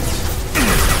 There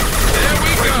we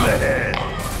In the go. head.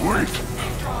 Wait.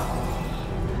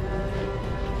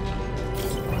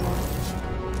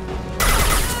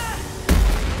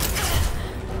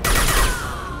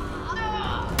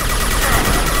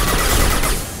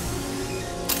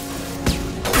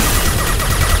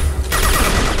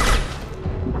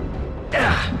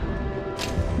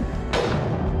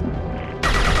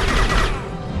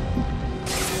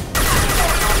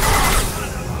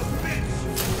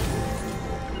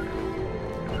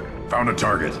 Found a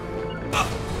target.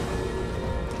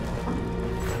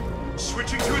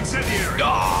 Switching to incendiary.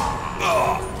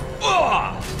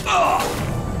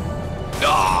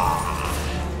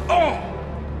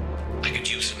 I could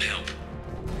use some help.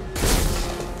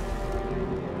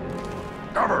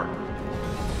 Cover.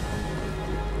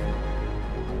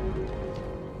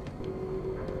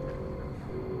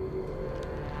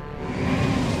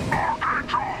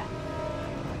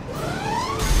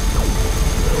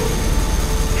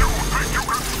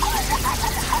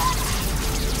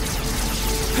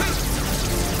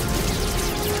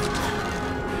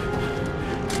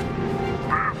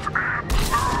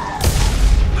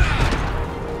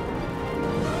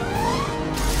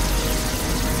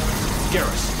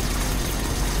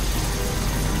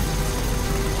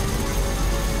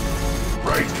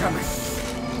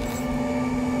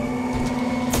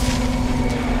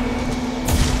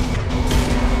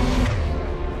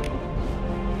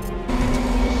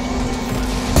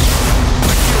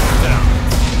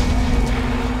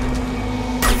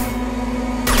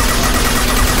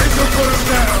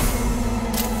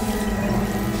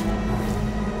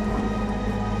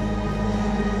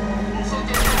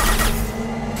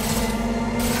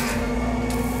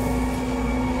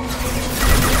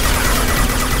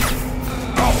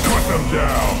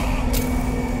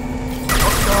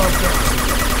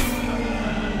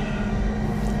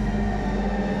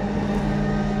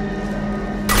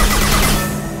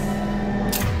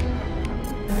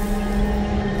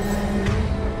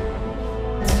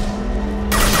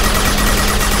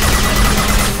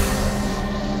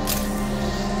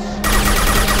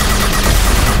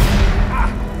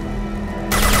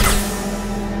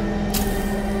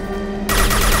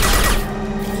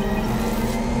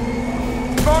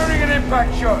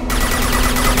 impact shot!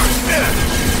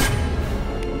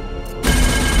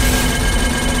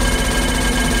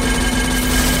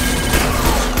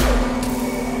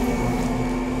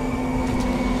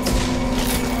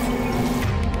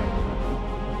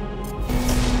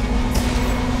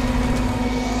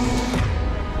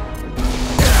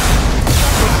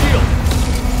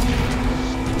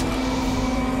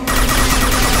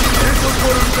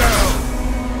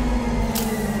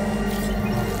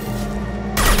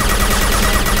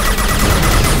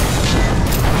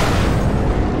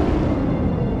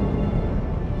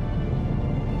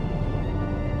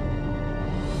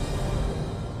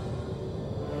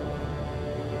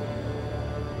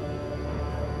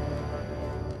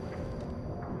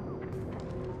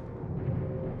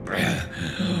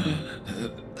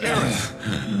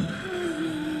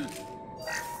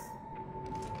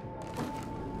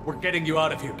 We're getting you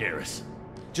out of here, Garrus.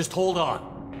 Just hold on.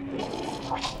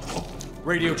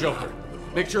 Radio Joker,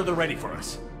 make sure they're ready for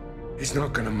us. He's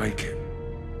not gonna make it.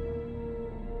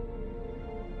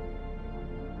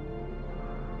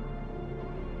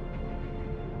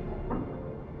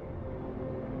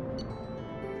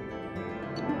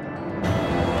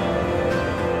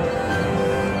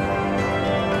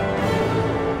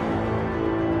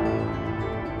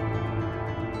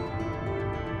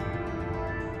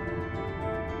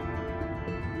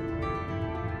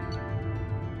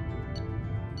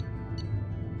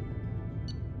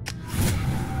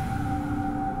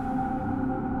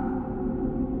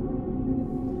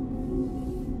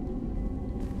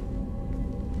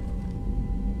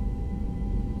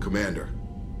 Commander,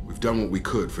 we've done what we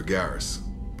could for Garrus,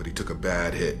 but he took a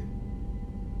bad hit.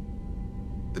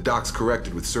 The doc's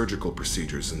corrected with surgical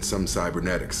procedures and some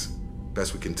cybernetics.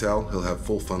 Best we can tell, he'll have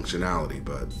full functionality,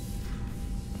 but...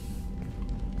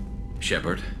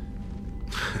 Shepard?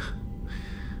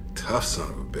 Tough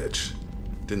son of a bitch.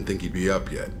 Didn't think he'd be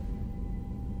up yet.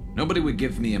 Nobody would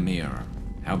give me a mirror.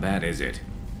 How bad is it?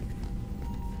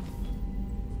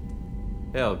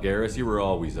 Hell, Garrus, you were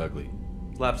always ugly.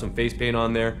 Slap some face paint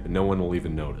on there, and no one will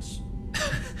even notice.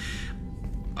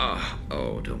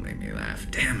 Oh, don't make me laugh.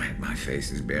 Damn it, my face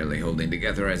is barely holding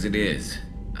together as it is.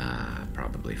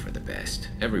 Probably for the best.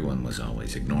 Everyone was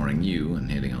always ignoring you and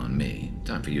hitting on me.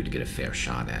 Time for you to get a fair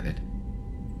shot at it.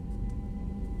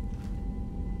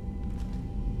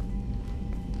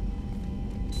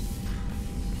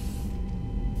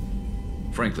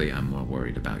 Frankly, I'm more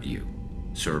worried about you.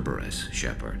 Cerberus,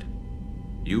 Shepard.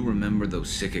 You remember those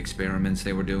sick experiments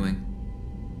they were doing?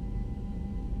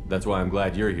 That's why I'm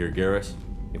glad you're here, Garrus.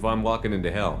 If I'm walking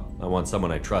into hell, I want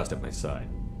someone I trust at my side.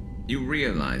 You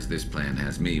realize this plan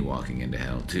has me walking into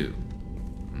hell, too.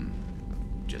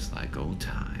 Just like old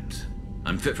times.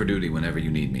 I'm fit for duty whenever you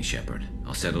need me, Shepard.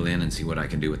 I'll settle in and see what I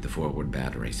can do with the forward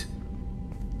batteries.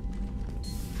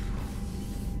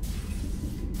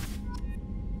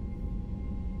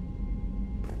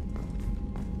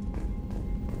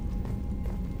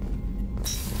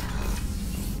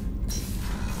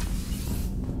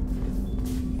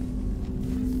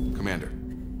 Commander,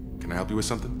 can I help you with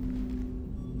something?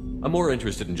 I'm more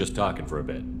interested in just talking for a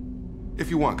bit.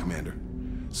 If you want, Commander.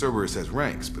 Cerberus has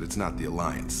ranks, but it's not the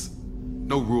Alliance.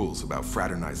 No rules about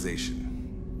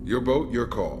fraternization. Your boat, your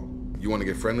call. You want to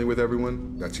get friendly with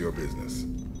everyone? That's your business.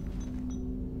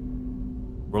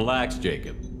 Relax,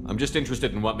 Jacob. I'm just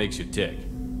interested in what makes you tick.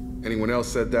 Anyone else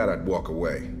said that, I'd walk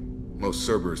away. Most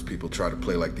Cerberus people try to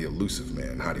play like the elusive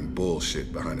man, hiding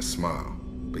bullshit behind a smile.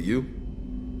 But you?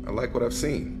 I like what I've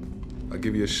seen. I'll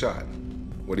give you a shot.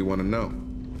 What do you want to know?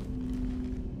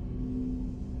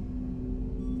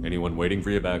 Anyone waiting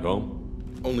for you back home?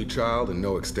 Only child and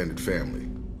no extended family.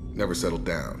 Never settled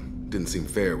down. Didn't seem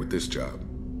fair with this job.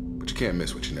 But you can't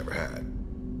miss what you never had.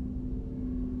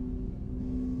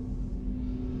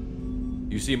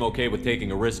 You seem okay with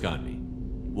taking a risk on me.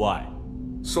 Why?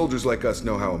 Soldiers like us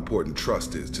know how important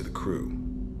trust is to the crew.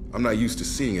 I'm not used to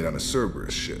seeing it on a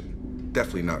Cerberus ship.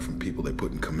 Definitely not from people they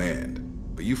put in command.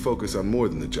 But you focus on more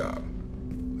than the job.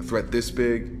 A threat this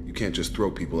big, you can't just throw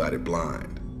people at it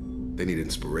blind. They need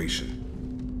inspiration.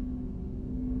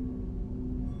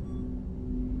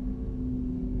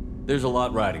 There's a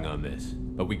lot riding on this,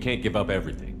 but we can't give up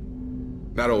everything.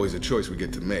 Not always a choice we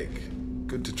get to make.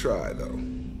 Good to try, though.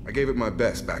 I gave it my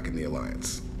best back in the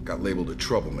Alliance. Got labeled a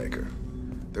troublemaker.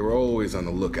 They were always on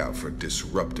the lookout for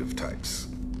disruptive types.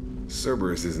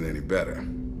 Cerberus isn't any better.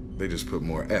 They just put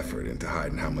more effort into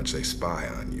hiding how much they spy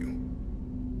on you.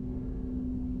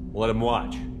 Let them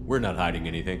watch. We're not hiding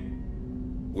anything.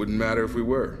 Wouldn't matter if we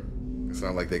were. It's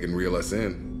not like they can reel us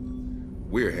in.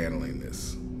 We're handling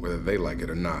this, whether they like it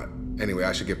or not. Anyway,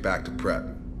 I should get back to prep.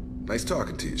 Nice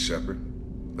talking to you, Shepard.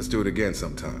 Let's do it again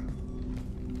sometime.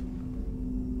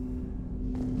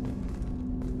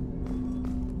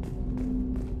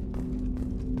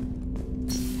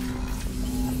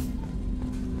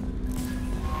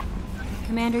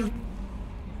 Commander,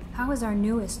 how is our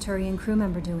newest Turian crew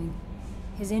member doing?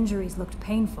 His injuries looked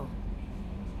painful.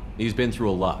 He's been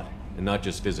through a lot, and not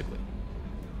just physically.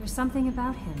 There's something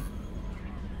about him.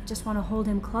 I just want to hold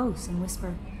him close and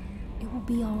whisper, it will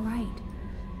be all right.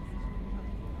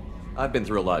 I've been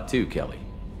through a lot too, Kelly.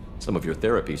 Some of your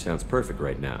therapy sounds perfect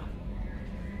right now.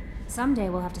 Someday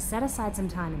we'll have to set aside some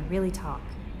time and really talk.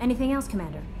 Anything else,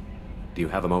 Commander? Do you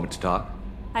have a moment to talk?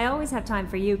 I always have time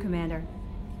for you, Commander.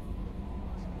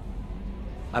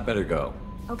 I better go.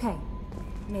 Okay.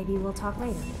 Maybe we'll talk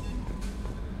later.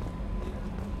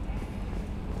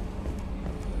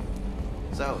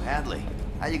 So, Hadley,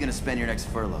 how you gonna spend your next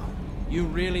furlough? You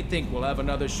really think we'll have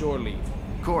another shore leave?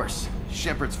 Of course.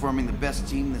 Shepard's forming the best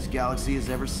team this galaxy has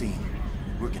ever seen.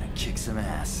 We're gonna kick some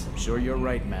ass. I'm sure you're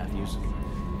right, Matthews.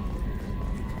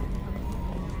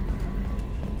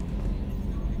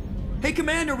 Hey,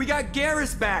 Commander, we got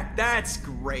Garrus back. That's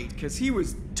great, because he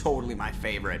was totally my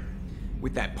favorite.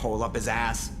 With that pole up his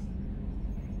ass.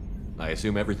 I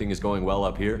assume everything is going well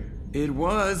up here? It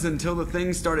was, until the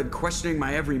thing started questioning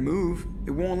my every move. It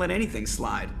won't let anything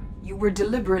slide. You were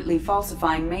deliberately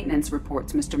falsifying maintenance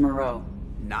reports, Mr. Moreau.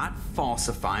 Not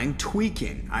falsifying,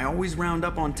 tweaking. I always round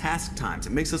up on task times.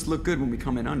 It makes us look good when we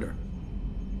come in under.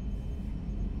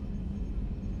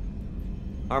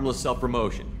 Harmless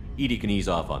self-promotion. Edie can ease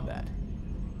off on that.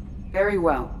 Very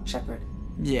well, Shepard.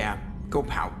 Yeah, go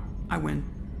pout. I win.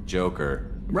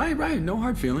 Joker. Right, no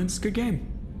hard feelings. Good game.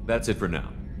 That's it for now.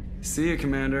 See ya,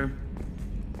 Commander.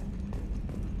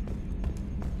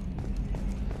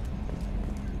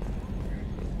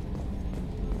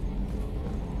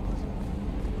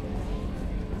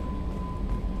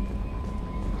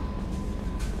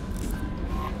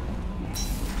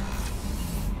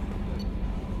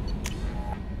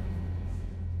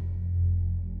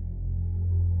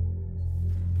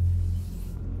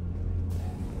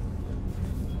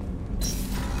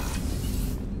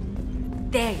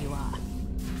 There you are.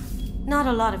 Not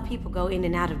a lot of people go in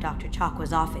and out of Dr.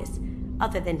 Chakwa's office,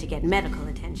 other than to get medical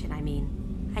attention, I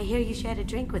mean. I hear you shared a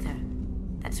drink with her.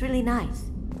 That's really nice.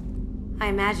 I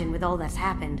imagine with all that's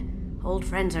happened, old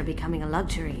friends are becoming a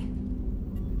luxury.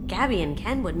 Gabby and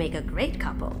Ken would make a great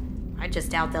couple. I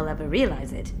just doubt they'll ever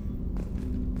realize it.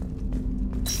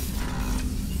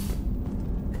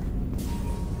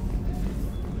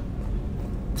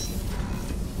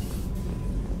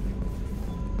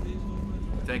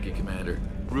 Thank you, Commander.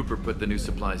 Rupert put the new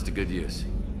supplies to good use.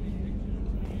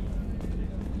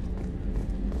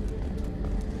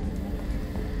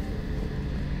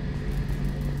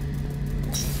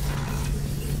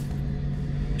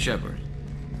 Shepard,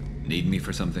 need me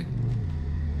for something?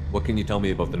 What can you tell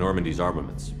me about the Normandy's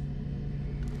armaments?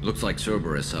 Looks like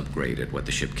Cerberus upgraded what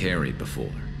the ship carried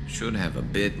before. Should have a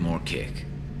bit more kick.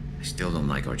 I still don't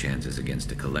like our chances against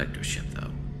a collector ship,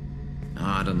 though.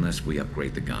 Not unless we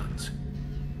upgrade the guns.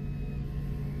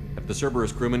 Have the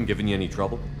Cerberus crewmen given you any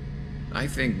trouble? I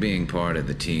think being part of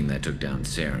the team that took down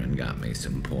Saren got me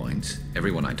some points.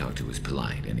 Everyone I talked to was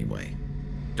polite, anyway.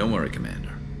 Don't worry,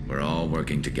 Commander. We're all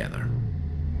working together.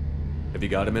 Have you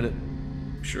got a minute?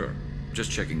 Sure. Just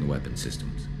checking the weapon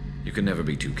systems. You can never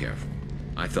be too careful.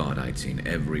 I thought I'd seen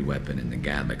every weapon in the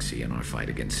galaxy in our fight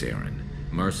against Saren.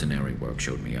 Mercenary work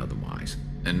showed me otherwise.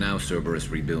 And now Cerberus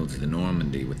rebuilds the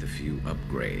Normandy with a few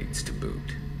upgrades to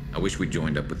boot. I wish we'd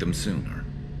joined up with them sooner.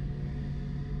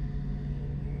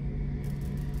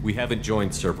 We haven't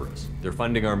joined Cerberus. They're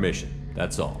funding our mission.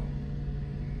 That's all.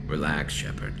 Relax,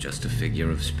 Shepard. Just a figure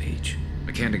of speech.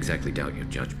 I can't exactly doubt your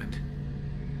judgment.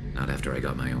 Not after I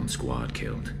got my own squad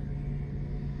killed.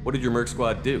 What did your Merc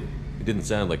squad do? It didn't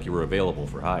sound like you were available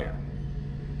for hire.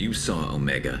 You saw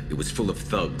Omega. It was full of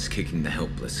thugs kicking the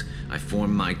helpless. I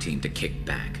formed my team to kick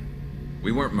back.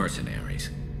 We weren't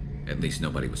mercenaries. At least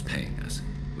nobody was paying us.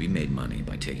 We made money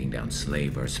by taking down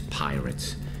slavers,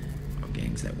 pirates, or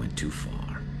gangs that went too far.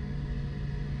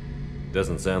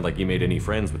 Doesn't sound like you made any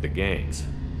friends with the gangs.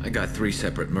 I got 3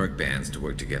 separate Merc bands to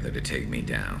work together to take me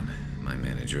down. My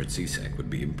manager at CSEC would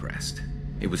be impressed.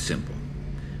 It was simple.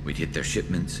 We'd hit their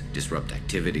shipments, disrupt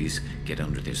activities, get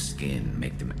under their skin,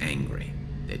 make them angry.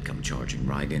 They'd come charging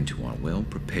right into our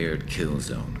well-prepared kill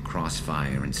zone,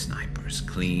 crossfire and snipers,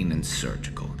 clean and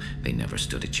surgical. They never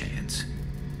stood a chance.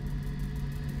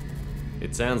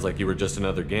 It sounds like you were just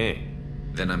another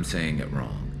gang. Then I'm saying it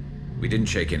wrong. We didn't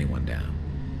shake anyone down.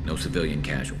 No civilian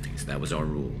casualties, that was our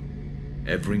rule.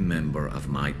 Every member of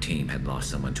my team had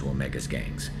lost someone to Omega's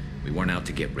gangs. We weren't out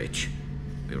to get rich.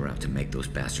 We were out to make those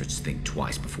bastards think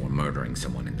twice before murdering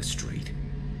someone in the street.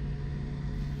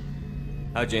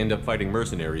 How'd you end up fighting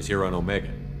mercenaries here on Omega?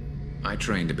 I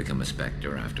trained to become a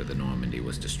Spectre after the Normandy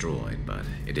was destroyed, but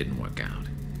it didn't work out.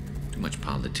 Too much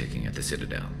politicking at the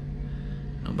Citadel.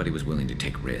 Nobody was willing to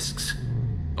take risks.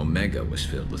 Omega was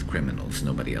filled with criminals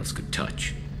nobody else could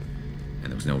touch.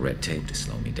 And there was no red tape to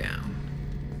slow me down.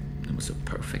 It was a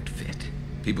perfect fit.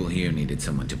 People here needed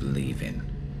someone to believe in.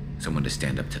 Someone to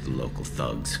stand up to the local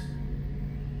thugs.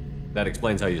 That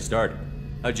explains how you started.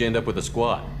 How'd you end up with a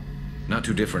squad? Not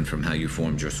too different from how you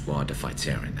formed your squad to fight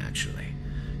Saren, actually.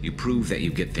 You prove that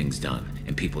you get things done,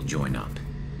 and people join up.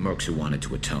 Mercs who wanted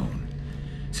to atone.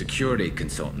 Security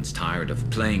consultants tired of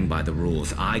playing by the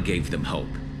rules. I gave them hope.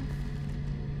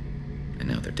 And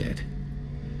now they're dead.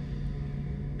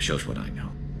 Shows what I know.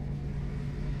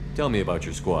 Tell me about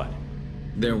your squad.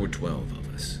 There were 12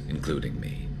 of us, including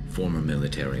me. Former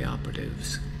military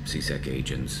operatives, CSEC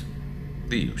agents,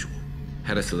 the usual.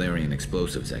 Had a Solarian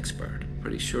explosives expert.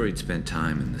 Pretty sure he'd spent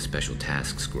time in the Special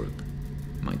Tasks Group.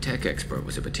 My tech expert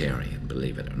was a Batarian,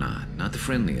 believe it or not. Not the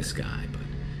friendliest guy, but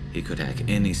he could hack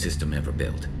any system ever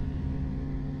built.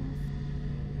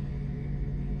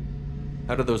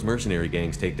 How did those mercenary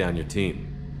gangs take down your team?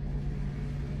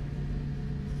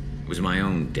 It was my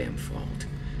own damn fault.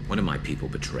 One of my people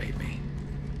betrayed me.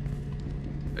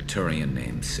 A Turian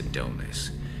named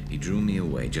Sedonis. He drew me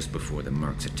away just before the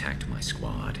Mercs attacked my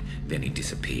squad. Then he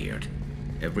disappeared.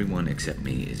 Everyone except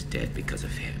me is dead because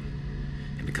of him.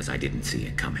 And because I didn't see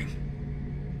it coming.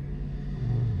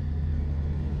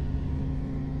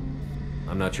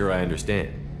 I'm not sure I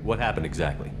understand. What happened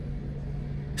exactly?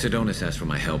 Sedonis asked for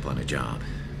my help on a job.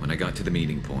 When I got to the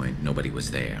meeting point, nobody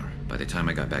was there. By the time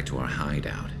I got back to our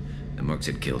hideout, the Mercs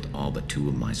had killed all but 2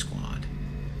 of my squad.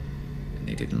 And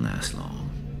they didn't last long.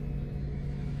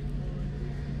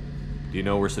 Do you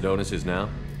know where Sedonis is now?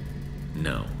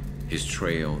 No. His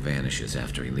trail vanishes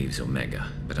after he leaves Omega,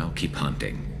 but I'll keep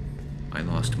hunting. I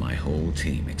lost my whole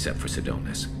team except for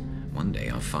Sedonis. One day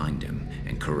I'll find him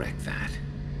and correct that.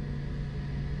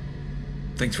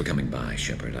 Thanks for coming by,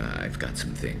 Shepard. I've got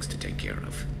some things to take care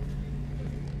of.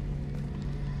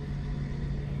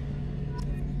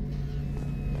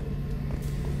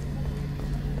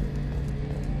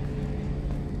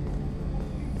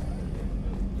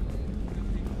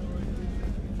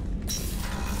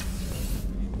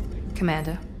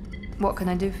 Commander, what can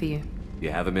I do for you?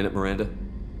 You have a minute, Miranda?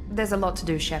 There's a lot to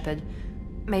do, Shepard.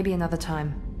 Maybe another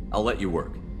time. I'll let you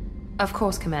work. Of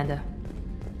course, Commander.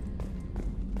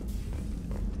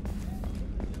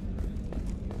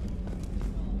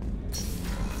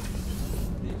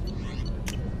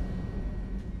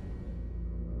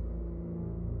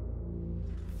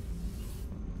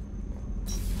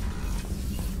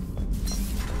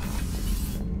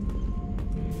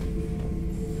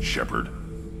 Shepard.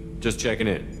 Just checking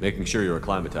in, making sure you're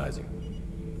acclimatizing.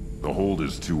 The hold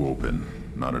is too open,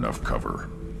 not enough cover.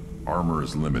 Armor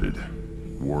is limited.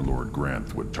 Warlord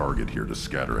Grunt would target here to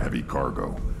scatter heavy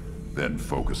cargo, then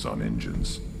focus on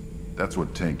engines. That's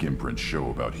what tank imprints show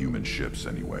about human ships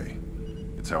anyway.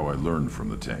 It's how I learned from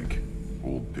the tank.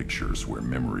 Old pictures where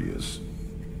memory is.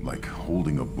 Like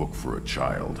holding a book for a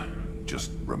child.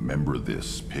 Just remember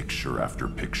this, picture after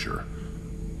picture.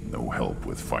 No help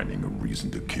with finding a reason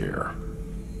to care.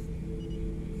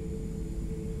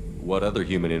 What other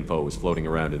human info was floating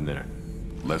around in there?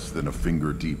 Less than a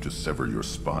finger deep to sever your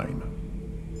spine.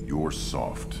 You're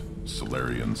soft.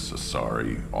 Solarians,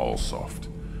 Sasari, all soft.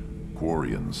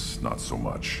 Quarians, not so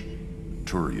much.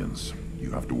 Turians,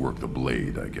 you have to work the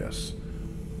blade, I guess.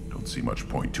 Don't see much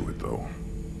point to it, though.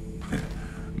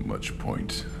 Much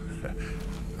point.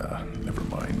 Never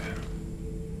mind.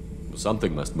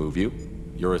 Something must move you.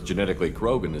 You're as genetically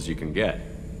Krogan as you can get.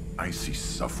 I see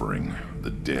suffering,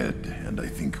 the dead, and I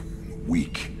think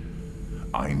weak.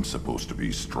 I'm supposed to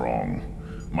be strong.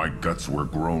 My guts were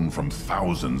grown from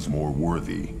thousands more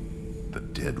worthy. The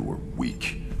dead were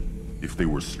weak. If they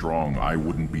were strong, I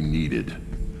wouldn't be needed.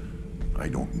 I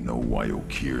don't know why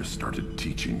Okeer started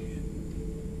teaching.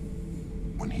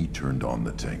 When he turned on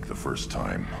the tank the first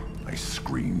time, I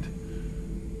screamed.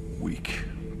 Weak,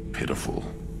 pitiful.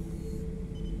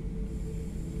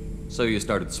 So you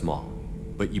started small,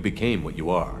 but you became what you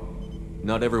are.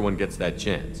 Not everyone gets that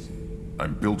chance.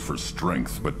 I'm built for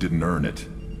strength, but didn't earn it.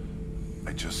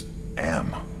 I just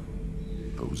am.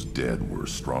 Those dead were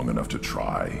strong enough to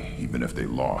try, even if they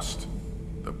lost.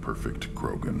 The perfect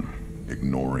Krogan,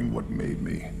 ignoring what made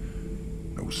me.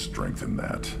 No strength in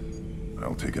that.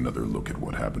 I'll take another look at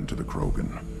what happened to the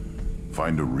Krogan.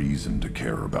 Find a reason to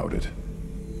care about it.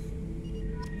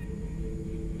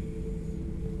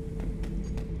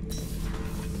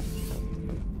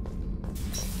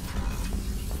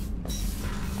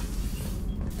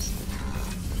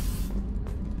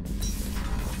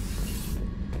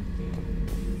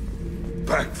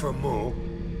 Back for more?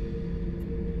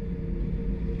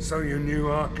 So you knew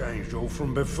Archangel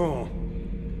from before?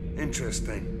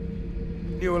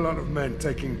 Interesting. Knew a lot of men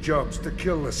taking jobs to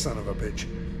kill the son of a bitch.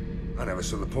 I never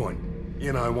saw the point. You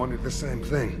and I wanted the same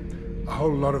thing. A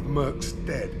whole lot of Mercs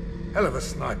dead. Hell of a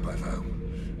sniper, though.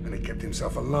 And he kept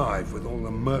himself alive with all the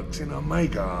Mercs in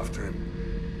Omega after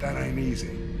him. That ain't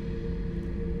easy.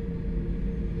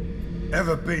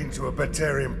 Ever been to a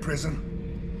Batarian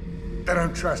prison? They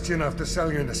don't trust you enough to sell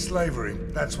you into slavery.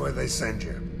 That's where they send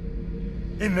you.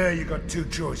 In there you got two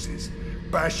choices.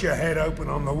 Bash your head open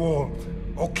on the wall,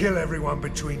 or kill everyone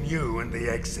between you and the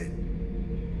exit.